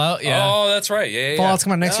 Okay, Fallout. Yeah. Oh, that's right. Yeah. Fallout's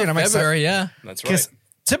coming out next year. And I'm excited. February. Yeah. That's Because right.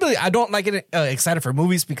 typically I don't like it excited for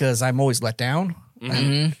movies because I'm always let down.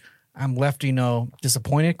 Mm-hmm. I'm left,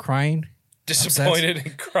 disappointed, crying. Disappointed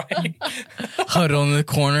and crying. Huddle in the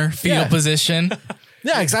corner, fetal Yeah. position.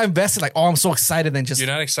 Yeah, because I invested like, oh, I'm so excited. Then just You're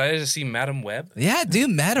not excited to see Madam Web? Yeah, dude,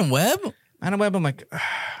 Madam Web. Madam Web, I'm like,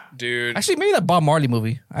 Dude. actually, maybe that Bob Marley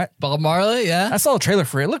movie. Bob Marley, yeah. I saw a trailer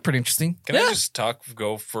for it. It looked pretty interesting. Can I just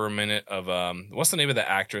go for a minute of what's the name of the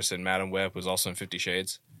actress in Madam Web who's also in 50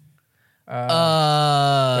 Shades?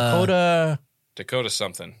 Dakota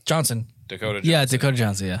something. Johnson. Dakota Johnson. Yeah, Dakota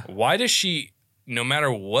Johnson, yeah. Why does she, no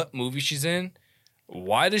matter what movie she's in,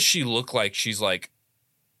 why does she look like she's like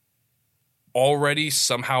already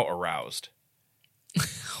somehow aroused?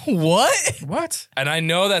 What? What? And I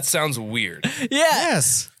know that sounds weird. Yeah.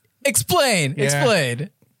 Yes. Explain. Yeah. Explain.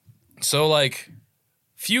 So like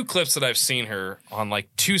few clips that I've seen her on like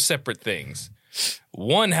two separate things.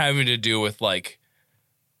 One having to do with like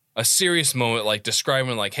a serious moment, like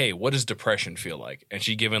describing like, hey, what does depression feel like? And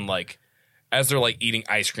she given like, as they're like eating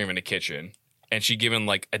ice cream in the kitchen, and she given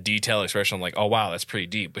like a detailed expression like, oh wow, that's pretty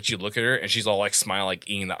deep. But you look at her and she's all like smiling, like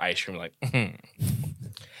eating the ice cream, like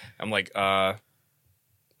I'm like,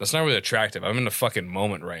 that's not really attractive. I'm in a fucking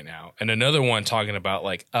moment right now. And another one talking about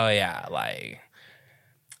like, oh yeah, like,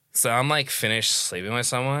 so I'm like finished sleeping with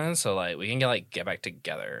someone, so like we can get back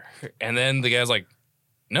together. And then the guy's like,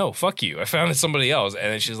 no, fuck you. I found somebody else.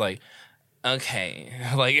 And then she's like, okay.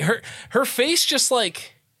 Like her face just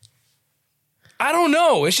like, I don't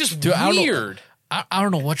know. It's just weird. I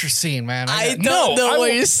don't know what you're seeing, man. I don't know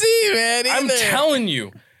what you see, man. I'm either. telling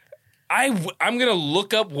you. I'm gonna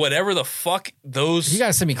look up whatever the fuck those You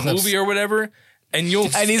gotta send me clips. movie or whatever, and you'll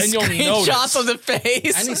I need and you'll screenshots notice of the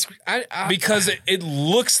face. because it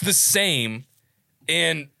looks the same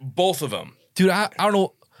in both of them. Dude, I don't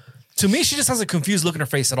know. To me, she just has a confused look in her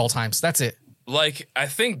face at all times. That's it. Like I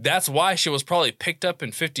think that's why she was probably picked up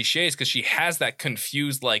in 50 Shades, because she has that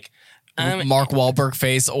confused like Mark Wahlberg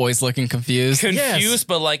face, always looking confused. Yes.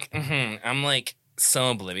 but like I'm like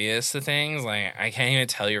so oblivious to things. Like I can't even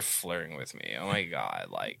tell you're flirting with me. Oh my god!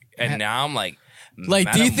 Like, and now I'm like,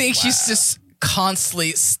 Like, do you Madam think she's Web. just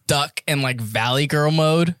constantly stuck in like Valley Girl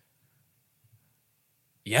mode?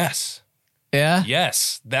 Yes. Yeah.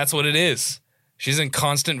 Yes, that's what it is. She's in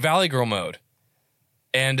constant Valley Girl mode.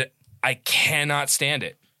 And I cannot stand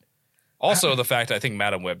it. Also, the fact I think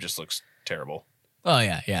Madam Web just looks terrible. Oh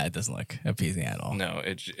yeah, yeah. It doesn't look appeasing at all. No,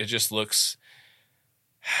 it just looks.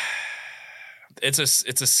 It's a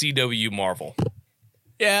CW Marvel.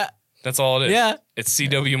 Yeah. That's all it is. Yeah. It's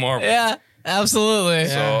CW Marvel. Yeah. Absolutely.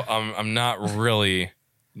 So I'm not really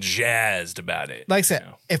jazzed about it. Like I said, you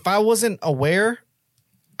know? if I wasn't aware,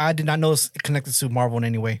 I did not know it's connected to Marvel in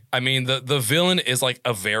any way. I mean, the villain is like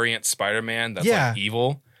a variant Spider-Man that's Yeah. like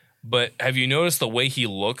evil. But have you noticed the way he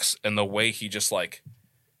looks and the way he just like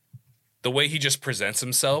the way he just presents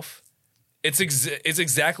himself? It's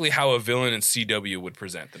exactly how a villain in CW would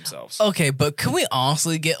present themselves. Okay, but can we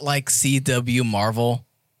honestly get like CW Marvel?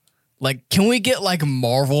 Like, can we get like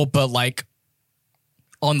Marvel, but like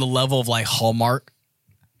on the level of like Hallmark?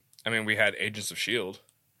 I mean, we had Agents of S.H.I.E.L.D.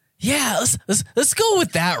 Yeah, let's go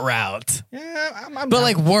with that route. Yeah, I'm But down.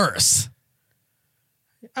 like worse.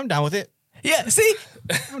 I'm down with it. Yeah, see,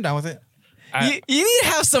 I'm down with it. you need to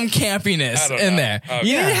have some I campiness don't in know. there. Okay.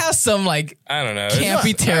 You need to have some like I don't know.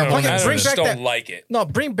 Campy terrible. I Bring just back don't that- like it. No,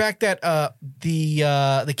 bring back that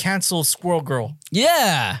the canceled Squirrel Girl.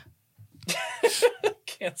 yeah.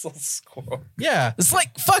 Cancel Squirrel. Yeah, It's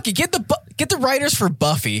like fuck it. Get the writers for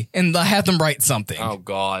Buffy and have them write something. Oh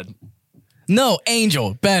God. No,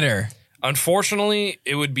 Angel better. Unfortunately,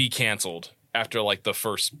 it would be canceled after like the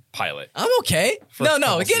first pilot. I'm okay. For No, a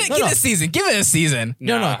couple get seasons. it a season. Give it a season.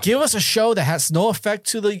 no, Nah. give us a show that has no effect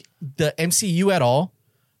to the MCU at all,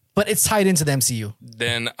 but it's tied into the MCU.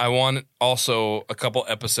 Then I want also a couple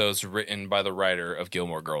episodes written by the writer of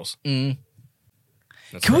Gilmore Girls.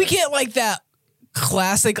 That's Can we right. get like that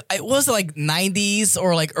classic? It was like 90s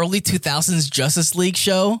or like early 2000s Justice League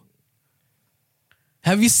show.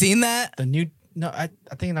 Have you seen that? The new I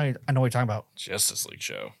think I know what you're talking about. Justice League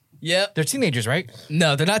show? Yep. They're teenagers, right?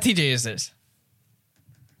 No, they're not teenagers.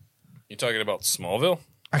 You talking about Smallville?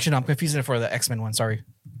 Actually, no, I'm confusing it for the X-Men one. Sorry.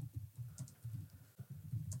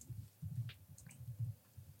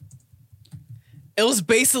 It was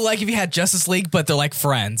basically like if you had Justice League, but they're like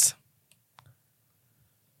friends.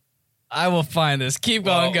 I will find this. Keep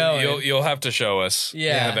going. You'll have to show us.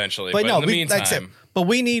 Yeah. eventually. But But no, in the we, like I said, meantime, but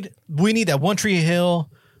we need that One Tree Hill,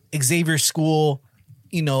 Xavier School.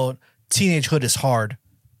 You know, teenagehood is hard.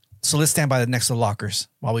 So let's stand by the next to the lockers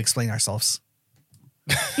while we explain ourselves.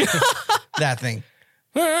 That thing.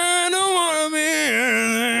 I don't wanna be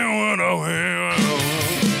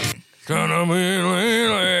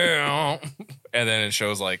and then it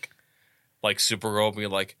shows like Supergirl being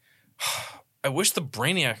like, I wish the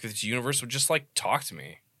Brainiac of this universe would just like talk to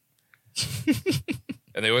me.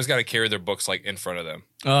 And they always got to carry their books like in front of them.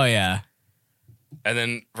 Oh yeah. and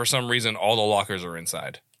then for some reason all the lockers are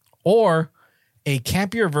inside. Or a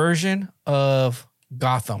campier version of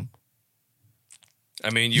Gotham. I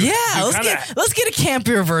mean, let's get a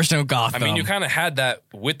campier version of Gotham. I mean, you kind of had that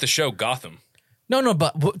with the show Gotham. No,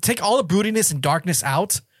 but take all the broodiness and darkness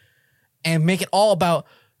out and make it all about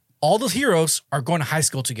all those heroes are going to high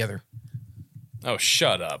school together. Oh,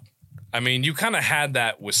 shut up. I mean, you kind of had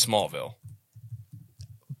that with Smallville.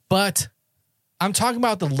 But I'm talking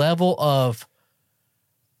about the level of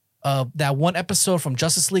that one episode from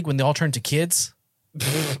Justice League when they all turned to kids.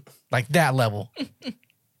 Like that level.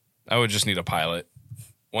 I would just need a pilot.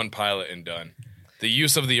 One pilot and done. The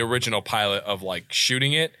use of the original pilot of like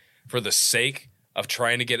shooting it for the sake of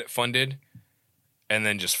trying to get it funded and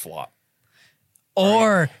then just flop.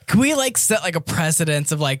 Or can we like set like a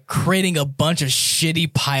precedence of like creating a bunch of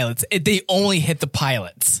shitty pilots? They only hit the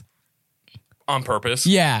pilots. On purpose.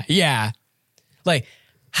 Yeah. Like,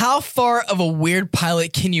 how far of a weird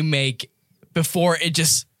pilot can you make before they're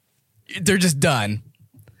just done?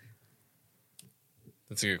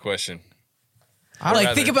 That's a good question.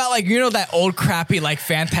 Think about like, you know, that old crappy like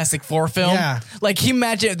Fantastic Four film? Yeah. Like, can you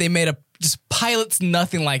imagine if they made just pilots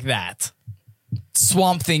nothing like that?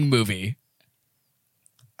 Swamp Thing movie.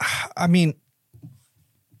 I mean,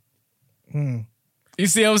 You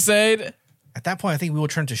see what I'm saying? at that point, I think we will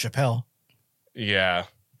turn to Chappelle Yeah.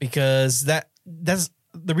 because that's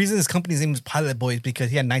the reason this company's name is Pilot Boy is because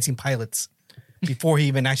he had 19 pilots before he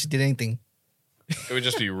even actually did anything. It would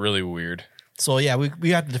just be really weird. So yeah, we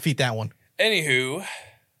have to defeat that one. Anywho,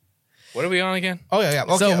 what are we on again? Oh yeah.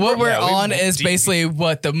 Okay, So what we're yeah, we- on is basically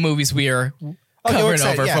what the movies we are we're covering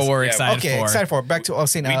excited, over yes. for. We're Yeah, excited okay, for. excited for it. Back to I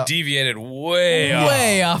was saying. We deviated way off.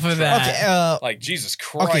 Way off of that. Okay. Like, Jesus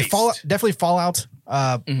Christ. Okay. Definitely Fallout.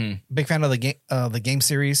 Big fan of the game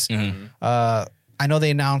series. I know they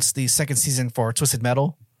announced the second season for Twisted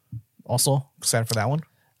Metal. Also excited for that one.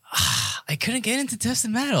 I couldn't get into Twisted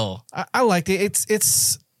Metal. I liked it.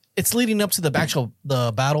 It's leading up to the battle.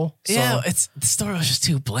 So Yeah, the story was just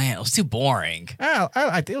too bland. It was too boring. I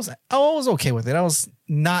liked it. I was okay with it. I was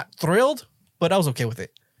not thrilled, but I was okay with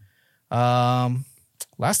it.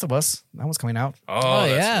 Last of Us, that one's coming out. Oh,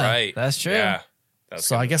 that's yeah. right. That's true. Yeah.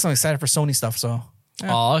 So I guess I'm excited for Sony stuff. So Oh,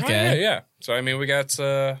 Oh, okay. yeah. So, I mean, we got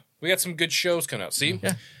some good shows coming out. See?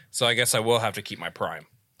 Yeah. So I guess I will have to keep my Prime.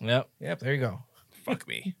 Yep. there you go. Fuck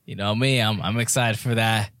me. You know me. I'm excited for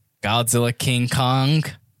that Godzilla King Kong.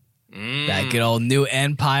 That good old new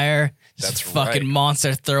Empire. Just That's fucking right.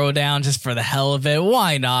 monster throwdown just for the hell of it.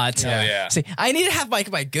 Why not? Hell yeah. See, I need to have like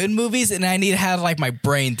my good movies and I need to have like my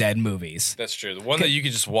brain dead movies. That's true. The one that you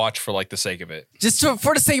could just watch for like the sake of it. Just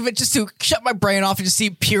for the sake of it, just to shut my brain off and just see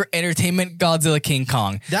pure entertainment, Godzilla King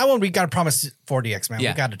Kong. That one we got to promise 4DX, man.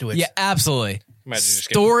 Yeah. We got to do it. Yeah, absolutely. Imagine just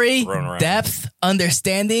getting Story, thrown around. depth,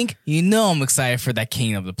 understanding. You know I'm excited for that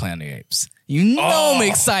King of the Planet of the Apes. You know Oh. I'm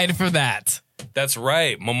excited for that. That's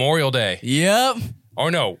right. Memorial Day. Yep. Or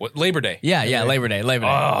no, what, Labor Day. Yeah, Labor Day.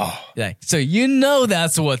 Oh, Yeah. So you know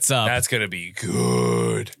that's what's up. that's going to be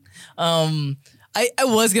good. I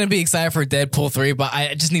was gonna be excited for Deadpool 3, but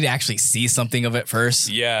I just need to actually see something of it first.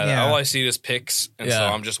 Yeah, Yeah. all I see is pics, and so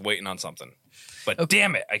Yeah. I'm just waiting on something. But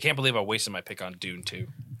damn it, I can't believe I wasted my pick on Dune 2.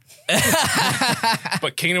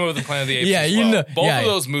 But Kingdom of the Planet of the Apes, Yeah, as you well. know- Both yeah. of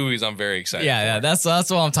those movies I'm very excited Yeah, for. that's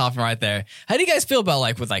what I'm talking right there. How do you guys feel about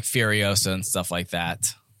like with like Furiosa and stuff like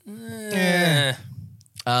that? Eh.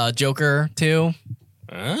 Joker 2?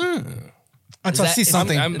 Until I Is see that-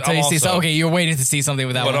 something. Until you see also- okay, you're waiting to see something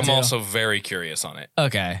with that But one I'm too. also very curious on it.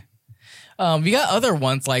 Okay. We got other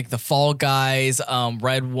ones like the Fall Guys,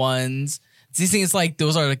 Red Ones. These things like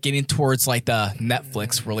those are getting towards like the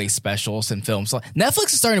Netflix release specials and films. So Netflix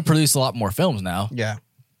is starting to produce a lot more films now. yeah.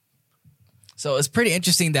 So it's pretty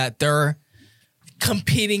interesting that they're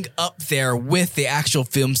competing up there with the actual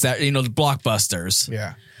films that, you know, the blockbusters.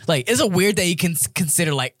 Yeah. Like, is it weird that you can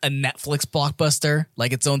consider like a Netflix blockbuster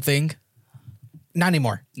like its own thing? Not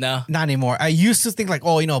anymore. No. Not anymore. I used to think like,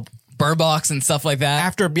 oh, Bird Box and stuff like that.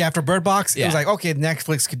 after Bird Box, it Yeah. was like, okay,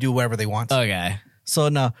 Netflix could do whatever they want. Okay. So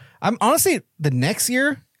no, I'm honestly the next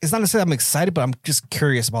year. It's not necessarily I'm excited, but I'm just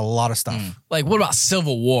curious about a lot of stuff. Like, what about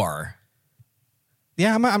Civil War?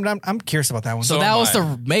 Yeah, I'm curious about that one. So So that am was I.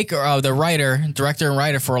 the maker, director and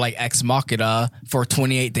writer for like Ex Machina for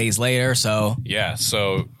 28 Days Later. So Yeah,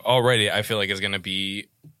 so already I feel like it's going to be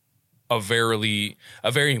a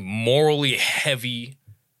very morally heavy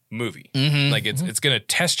movie. Like it's going to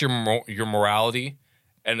test your morality,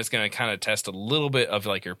 and it's going to kind of test a little bit of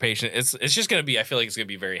like your patience. It's just going to be. I feel like it's going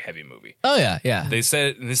to be a very heavy movie. oh yeah. They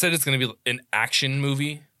said it's going to be an action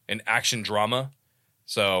movie, an action drama.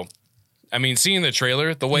 So, I mean, seeing the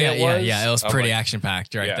trailer, the way it was, it was I'm pretty like, action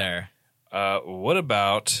packed right Yeah. there. What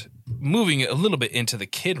about moving a little bit into the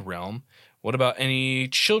kid realm? What about any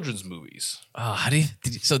children's movies? How do you?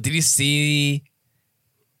 Did you see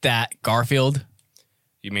that Garfield?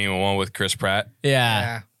 You mean the one with Chris Pratt?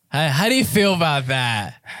 Yeah. How do you feel about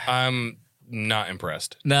that? I'm not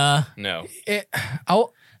impressed. Nah. No. Did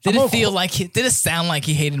it sound like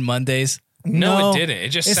he hated Mondays? No, it didn't. It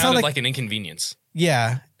just It sounded sounded like an inconvenience.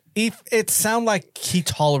 Yeah. It sounded like he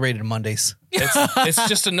tolerated Mondays. It's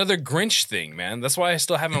just another Grinch thing, man. That's why I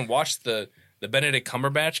still haven't watched the Benedict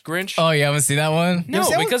Cumberbatch Grinch. Oh, you haven't seen that one? No,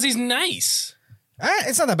 see that one? because he's nice.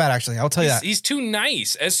 It's not that bad, actually. I'll tell you that. He's too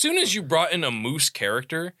nice. As soon as you brought in a moose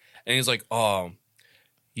character and he's like, oh,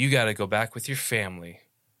 you got to go back with your family.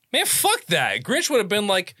 Man, fuck that. Grinch would have been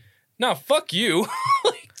like, no, fuck you.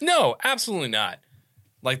 Like, no, absolutely not.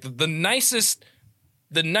 Like the nicest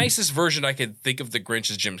version I could think of the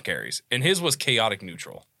Grinch is Jim Carrey's. And his was chaotic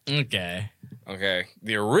neutral. Okay. Okay.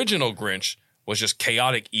 The original Grinch was just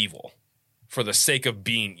chaotic evil for the sake of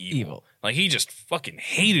being evil. Like he just fucking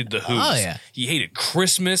hated the Who's. Oh, yeah. He hated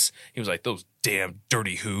Christmas. He was like, those damn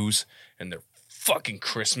dirty Who's and their fucking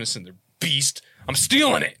Christmas and their beast. I'm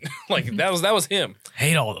stealing it. Like that was him.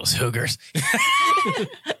 Hate all those hoogers.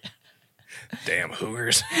 Damn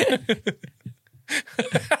Hoogers.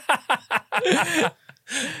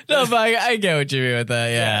 No, but I get what you mean with that.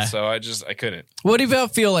 Yeah. So I couldn't. What do you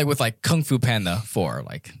feel like with like Kung Fu Panda 4,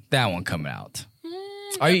 like that one coming out?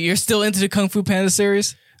 You're still into the Kung Fu Panda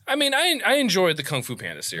series? I mean, I enjoyed the Kung Fu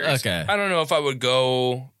Panda series. Okay. I don't know if I would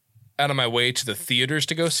go out of my way to the theaters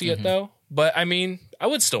to go see it though. But I mean, I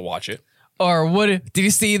would still watch it. Or did you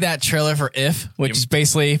see that trailer for If, which is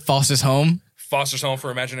basically Foster's Home? Foster's Home for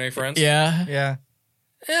Imaginary Friends. Yeah. Yeah.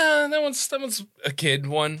 Yeah, that one's a kid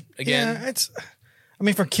one again.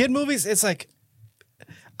 Yeah, for kid movies, it's like,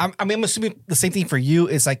 I'm assuming the same thing for you.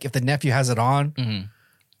 It's like if the nephew has it on,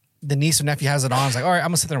 the niece or nephew has it on, it's like, all right, I'm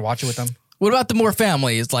gonna sit there and watch it with them. What about the more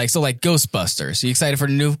family? It's like Ghostbusters. You excited for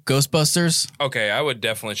the new Ghostbusters? Okay, I would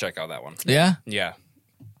definitely check out that one. Yeah. Yeah.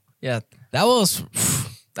 Yeah. That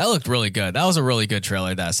looked really good. That was a really good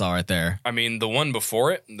trailer that I saw right there. I mean, the one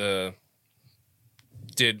before it, it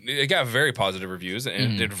got very positive reviews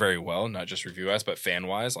and it did very well, not just review-wise, but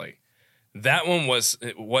fan-wise. Like that one was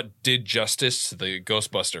what did justice to the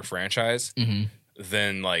Ghostbuster franchise.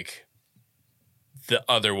 Than like the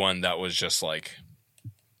other one that was just like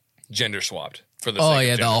gender swapped for the sake of the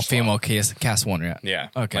gender all-female swap. cast one. Yeah. Yeah.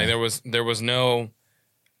 Okay. Like there was no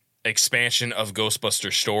expansion of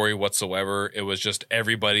Ghostbuster story whatsoever. It was just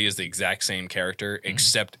everybody is the exact same character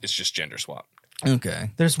except it's just gender swap.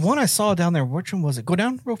 Okay. There's one I saw down there. Which one was it? Go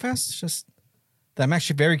down real fast. It's just that I'm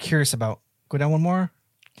actually very curious about. Go down one more.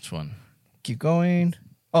 Which one? Keep going.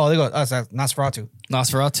 Oh, there you go. That's Nosferatu.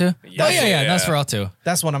 Nosferatu? Yeah. Oh, yeah. Yeah. Nosferatu.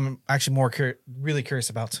 That's one I'm actually really curious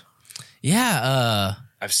about. Yeah.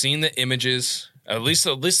 I've seen the images, at least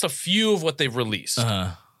a few of what they've released,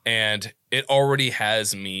 and it already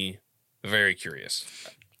has me very curious.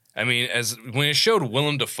 I mean, when it showed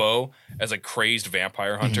Willem Dafoe as a crazed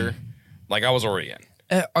vampire hunter, like I was already in.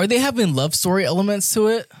 Are they having love story elements to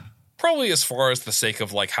it? Probably as far as the sake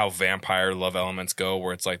of like how vampire love elements go,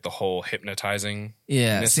 where it's like the whole hypnotizing.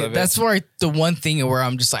 Yeah, see, that's where the one thing where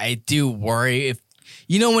I'm just like, I do worry if,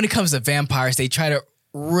 when it comes to vampires, they try to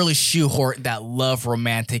really shoehorn that love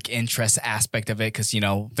romantic interest aspect of it because,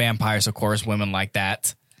 vampires, of course, women like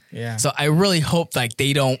that. Yeah. So I really hope like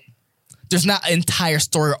there's not an entire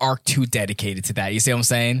story arc too dedicated to that. You see what I'm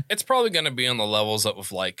saying? It's probably going to be on the levels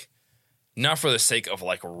of like, not for the sake of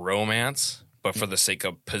like romance, but for the sake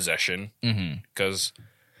of possession. Because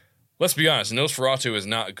let's be honest, Nosferatu is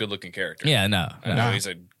not a good looking character. Yeah, no. I know he's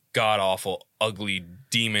a god awful, ugly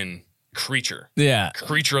demon creature. Yeah.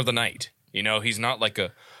 Creature of the night. He's not like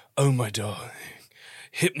oh my darling,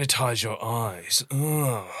 hypnotize your eyes.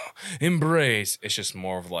 Oh, embrace. It's just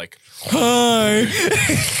more of like, Hi.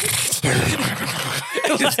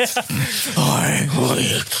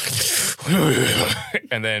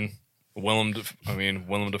 and then Willem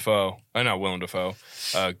Dafoe. Not Willem Dafoe.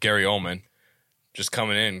 Gary Oldman just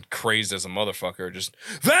coming in crazed as a motherfucker. Just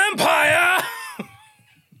vampire.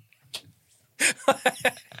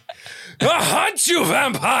 I hunt you,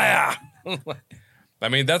 vampire. I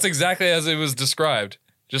mean, that's exactly as it was described.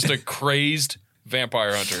 Just a crazed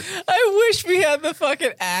vampire hunter. I wish we had the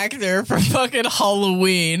fucking actor from fucking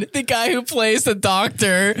Halloween. The guy who plays the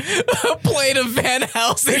doctor played a Van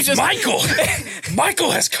Helsing. It's Michael.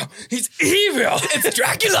 Michael has come. He's evil. It's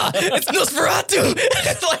Dracula. It's Nosferatu.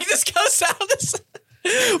 Like this goes out this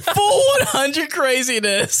full 100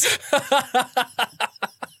 craziness.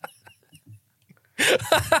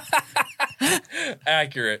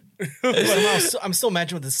 accurate. But I'm still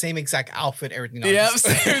imagining with the same exact outfit, everything. Yep,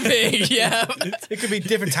 same thing. Yeah. It could be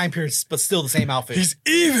different time periods, but still the same outfit. He's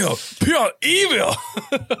evil, pure evil.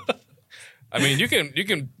 I mean, you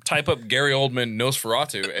can type up Gary Oldman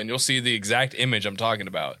Nosferatu, and you'll see the exact image I'm talking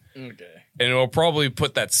about. Okay. And it'll probably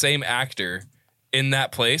put that same actor in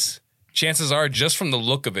that place. Chances are, just from the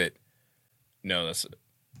look of it, no,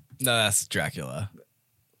 that's Dracula.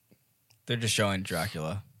 They're just showing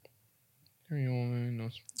Dracula.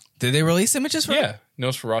 Did they release images for it? Yeah,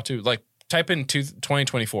 Nosferatu. Like, type in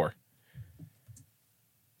 2024.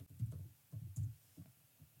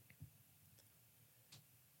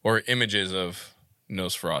 Or images of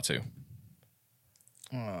Nosferatu.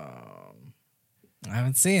 I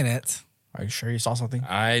haven't seen it. Are you sure you saw something?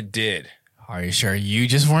 I did. Are you sure you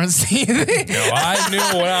just weren't seeing it? No, I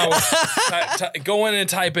knew what I was. Go in and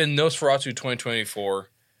type in Nosferatu 2024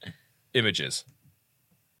 images.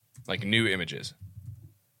 Like new images.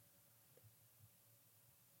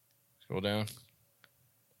 Scroll down.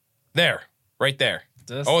 There. Right there.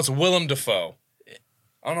 Oh, it's Willem Dafoe.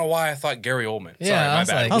 I don't know why I thought Gary Oldman. Yeah,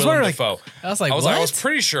 Sorry, my bad. I was Willem wondering, Dafoe. I was like, I what? was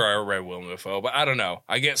pretty sure I read Willem Dafoe, but I don't know.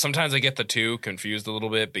 Sometimes I get the two confused a little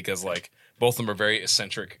bit because like both of them are very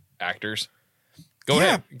eccentric actors. Go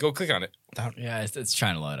ahead. Go click on it. Yeah, it's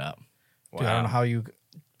trying to load up. Dude, I don't know how you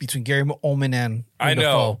between Gary Oldman and I know.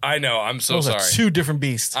 Dafoe, I know. I'm so those sorry. are two different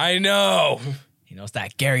beasts. I know. He knows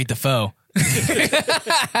that Gary Defoe.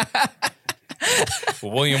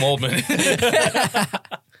 William Oldman.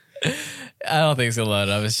 I don't think it's gonna load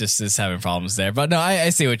up. It's just having problems there. But no, I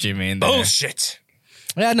see what you mean there. Bullshit.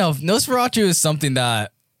 Yeah, no, Nosferatu is something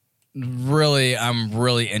that I'm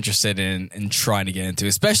really interested in trying to get into,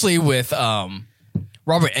 especially with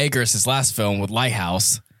Robert Eggers' his last film with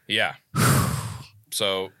Lighthouse. Yeah.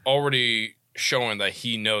 So already showing that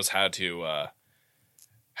he knows how to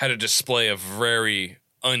display a very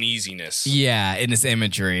uneasiness Yeah, in his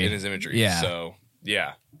imagery. Yeah. So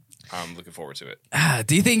yeah, I'm looking forward to it.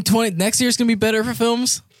 Do you think next year's gonna be better for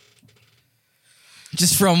films?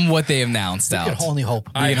 Just from what they announced We out. can only hope.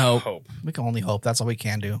 I hope. hope. We can only hope. That's all we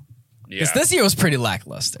can do. Yeah. Because this year was pretty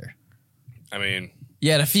lackluster. I mean,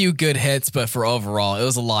 You had a few good hits, but for overall, it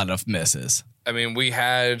was a lot of misses. we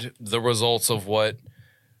had the results of what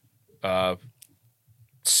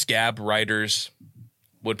scab writers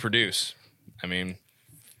would produce. I mean,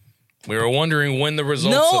 we were wondering when the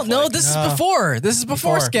results. This is before. This is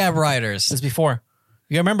before Scab Riders. This is before.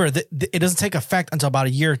 You remember, it doesn't take effect until about a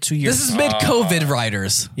year or 2 years. This is mid-COVID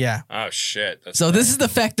Riders. Yeah. Oh shit! So this is the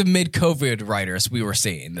effect of mid-COVID Riders we were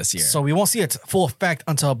seeing this year. So we won't see its full effect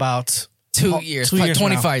until about 2 years, 2 years from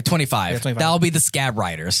now. 25. Yeah, 25. That'll be the Scab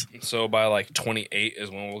Riders. So by like 28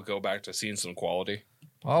 is when we'll go back to seeing some quality.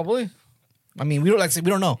 Probably. I mean, we don't we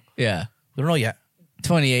don't know. Yeah. We don't know yet.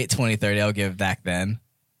 28, 2030, I'll give back then.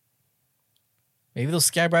 Maybe those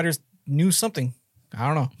Scab Riders knew something. I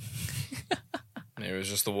don't know. It was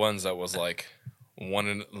just the ones that was like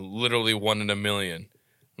literally one in a million.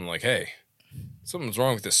 I'm like, hey, something's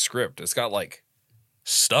wrong with this script. It's got like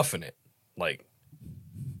stuff in it. Like,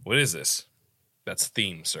 what is this? That's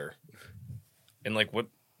theme, sir. And like, what?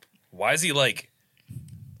 Why is he like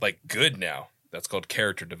good now? That's called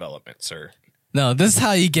character development, sir. No, this is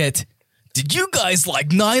how you get. Did you guys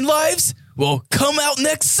like 9 Lives? Well, come out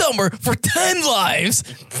next summer for 10 Lives.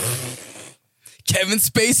 Kevin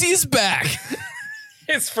Spacey is back.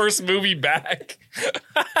 His first movie back.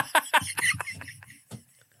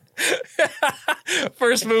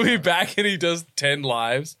 First movie back, and he does 10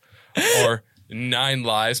 lives or 9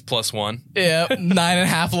 lives plus 1. Yeah,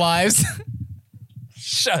 9.5 lives.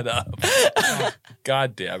 Shut up.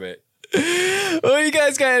 God damn it. Well, you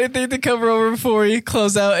guys got anything to cover over before we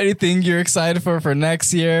close out? Anything you're excited for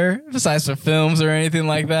next year, besides for films or anything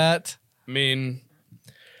like that? I mean,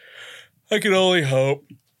 I can only hope.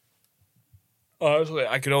 Honestly,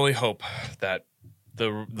 I can only hope that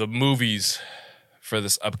the movies for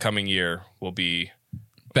this upcoming year will be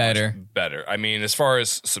Better. I mean, as far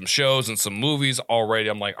as some shows and some movies already,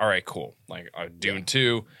 I'm like, all right, cool. Like Dune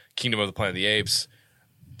 2, Kingdom of the Planet of the Apes,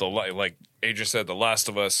 like Adrian said, The Last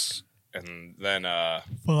of Us, and then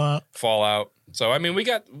Fallout. So I mean, we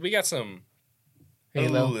got some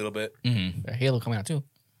Halo. a little bit. Halo coming out too.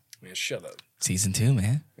 Man, shut up. Season 2,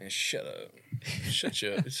 man. Man, shut up. Shut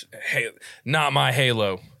your not my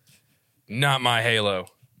Halo. Not my Halo.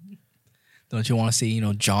 Don't you want to see,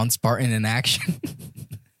 John Spartan in action?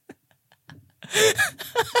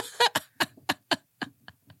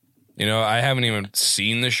 I haven't even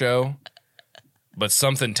seen the show, but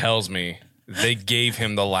something tells me they gave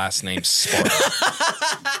him the last name Spartan.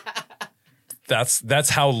 That's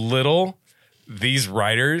how little these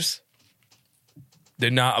writers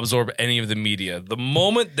did not absorb any of the media. The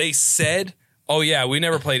moment they said, oh yeah, we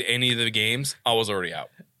never played any of the games, I was already out.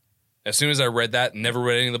 As soon as I read that, never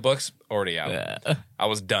read any of the books, already out. Yeah. I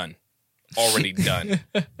was done. Already done.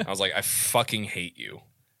 I was like, I fucking hate you.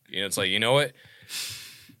 You know, it's like, you know what?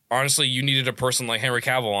 Honestly, you needed a person like Henry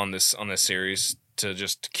Cavill on this series to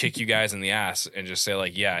just kick you guys in the ass and just say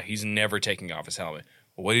like, yeah, he's never taking off his helmet.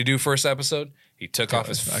 Well, what did he do first episode? He took off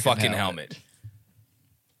his fucking helmet.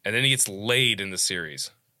 And then he gets laid in the series.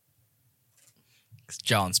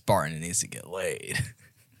 John Spartan needs to get laid.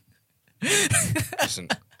 Just an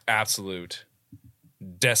absolute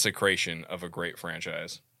desecration of a great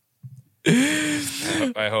franchise.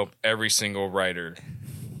 I hope every single writer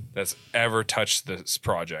that's ever touched this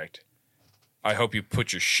project, I hope you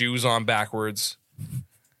put your shoes on backwards.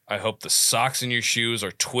 I hope the socks in your shoes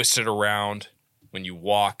are twisted around when you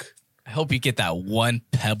walk. I hope you get that one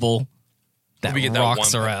pebble that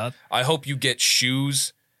rocks around. I hope you get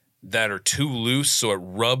shoes that are too loose so it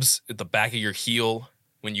rubs at the back of your heel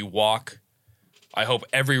when you walk. I hope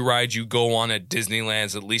every ride you go on at Disneyland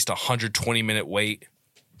is at least a 120-minute wait.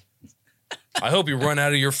 I hope you run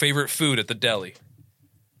out of your favorite food at the deli.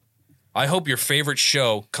 I hope your favorite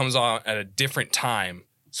show comes on at a different time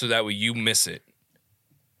so that way you miss it.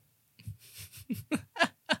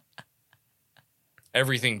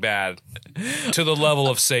 Everything bad to the level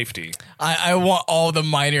of safety. I want all the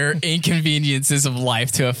minor inconveniences of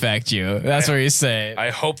life to affect you. That's what you're saying. I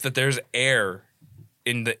hope that there's air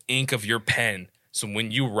in the ink of your pen so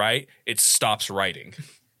when you write, it stops writing.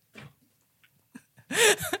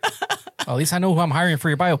 At least I know who I'm hiring for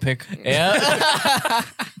your biopic. Yeah.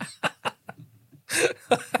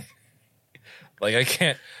 Like I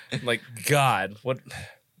can't, like God, what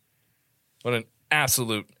an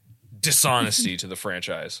absolute dishonesty to the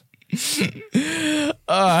franchise.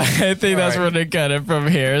 I think that's where to cut it from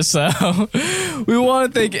here. So we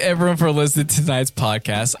want to thank everyone for listening to tonight's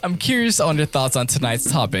podcast. I'm curious on your thoughts on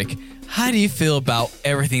tonight's topic. How do you feel about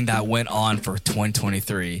everything that went on for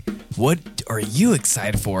 2023? What are you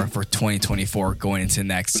excited for 2024 going into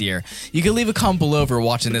next year? You can leave a comment below if you're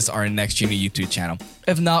watching this on our Next Junior YouTube channel.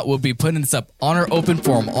 If not, we'll be putting this up on our open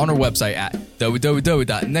forum on our website at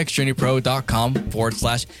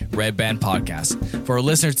www.nextjourneypro.com/Red Band Podcast for our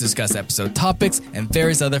listeners to discuss episode topics and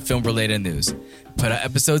various other film-related news. Put out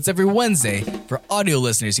episodes every Wednesday. For audio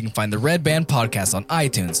listeners, you can find the Red Band Podcast on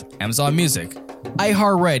iTunes, Amazon Music,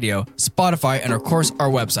 iHeartRadio, Spotify, and of course our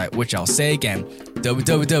website, which I'll say again,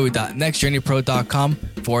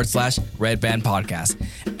 www.nextjourneypro.com/Red Band Podcast.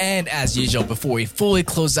 And as usual, before we fully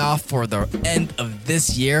close off for the end of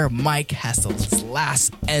this year, Mike has the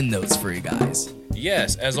last end notes for you guys.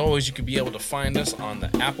 Yes, as always, you can be able to find us on the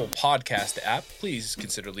Apple Podcast app. Please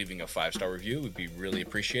consider leaving a 5-star review. It would be really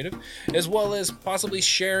appreciative. As well as possibly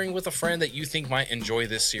sharing with a friend that you think might enjoy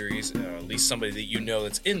this series, at least somebody that you know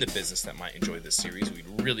that's in the business that might enjoy this series. We'd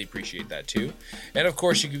really appreciate that too. And of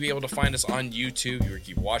course, you can be able to find us on YouTube. You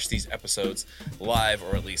can watch these episodes live,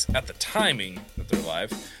 or at least at the timing that they're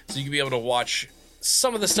live. So you can be able to watch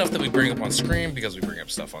some of the stuff that we bring up on screen, because we bring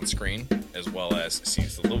up stuff on screen, as well as see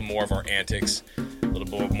a little more of our antics, a little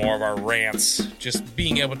bit more of our rants, just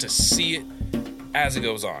being able to see it as it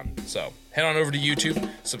goes on. So head on over to YouTube,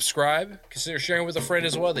 subscribe, consider sharing with a friend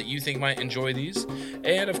as well that you think might enjoy these,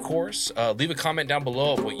 and of course, leave a comment down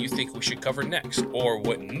below of what you think we should cover next, or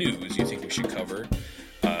what news you think we should cover.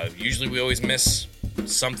 Usually we always miss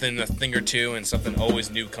something, a thing or two, and something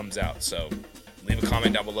always new comes out, so leave a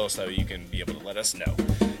comment down below so you can be able to let us know.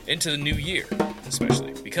 Into the new year,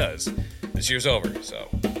 especially, because this year's over, so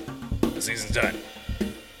the season's done.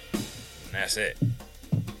 And that's it.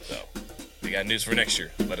 So, if you got news for next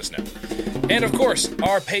year, let us know. And of course,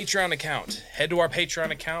 our Patreon account. Head to our Patreon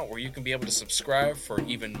account where you can be able to subscribe for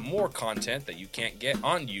even more content that you can't get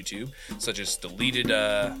on YouTube, such as deleted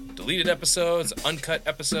episodes, uncut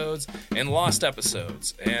episodes, and lost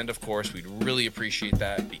episodes. And of course, we'd really appreciate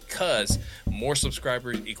that, because more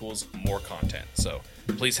subscribers equals more content. So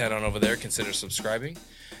please head on over there, consider subscribing.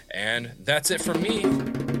 And that's it from me.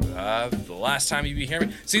 The last time you be hearing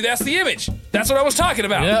me. See, that's the image. That's what I was talking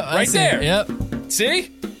about. Yep, right there. Yep.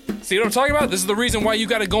 See? See what I'm talking about? This is the reason why you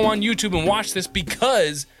got to go on YouTube and watch this,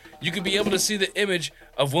 because you can be able to see the image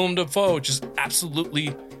of Willem Dafoe just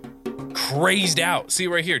absolutely crazed out. See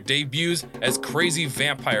right here, debuts as crazy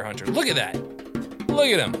vampire hunter. Look at that. Look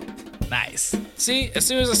at him. Nice. See, as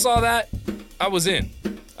soon as I saw that, I was in.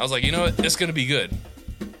 I was like, you know what? It's going to be good.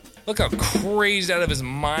 Look how crazed out of his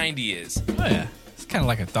mind he is. Oh, yeah. It's kind of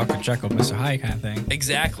like a Dr. Jekyll, Mr. Hyde kind of thing.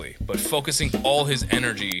 Exactly. But focusing all his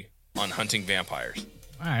energy on hunting vampires.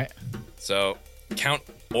 All right. So, Count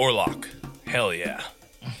Orlok. Hell yeah.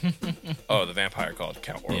 Oh, the vampire called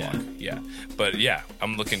Count Orlok. Yeah. But yeah,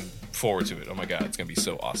 I'm looking forward to it. Oh my god, it's gonna be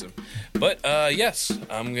so awesome. But yes,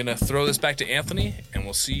 I'm gonna throw this back to Anthony, and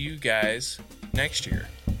we'll see you guys next year.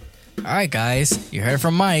 All right, guys, you heard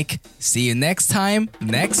from Mike. See you next time,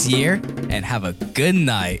 next year, and have a good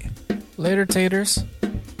night. Later, taters.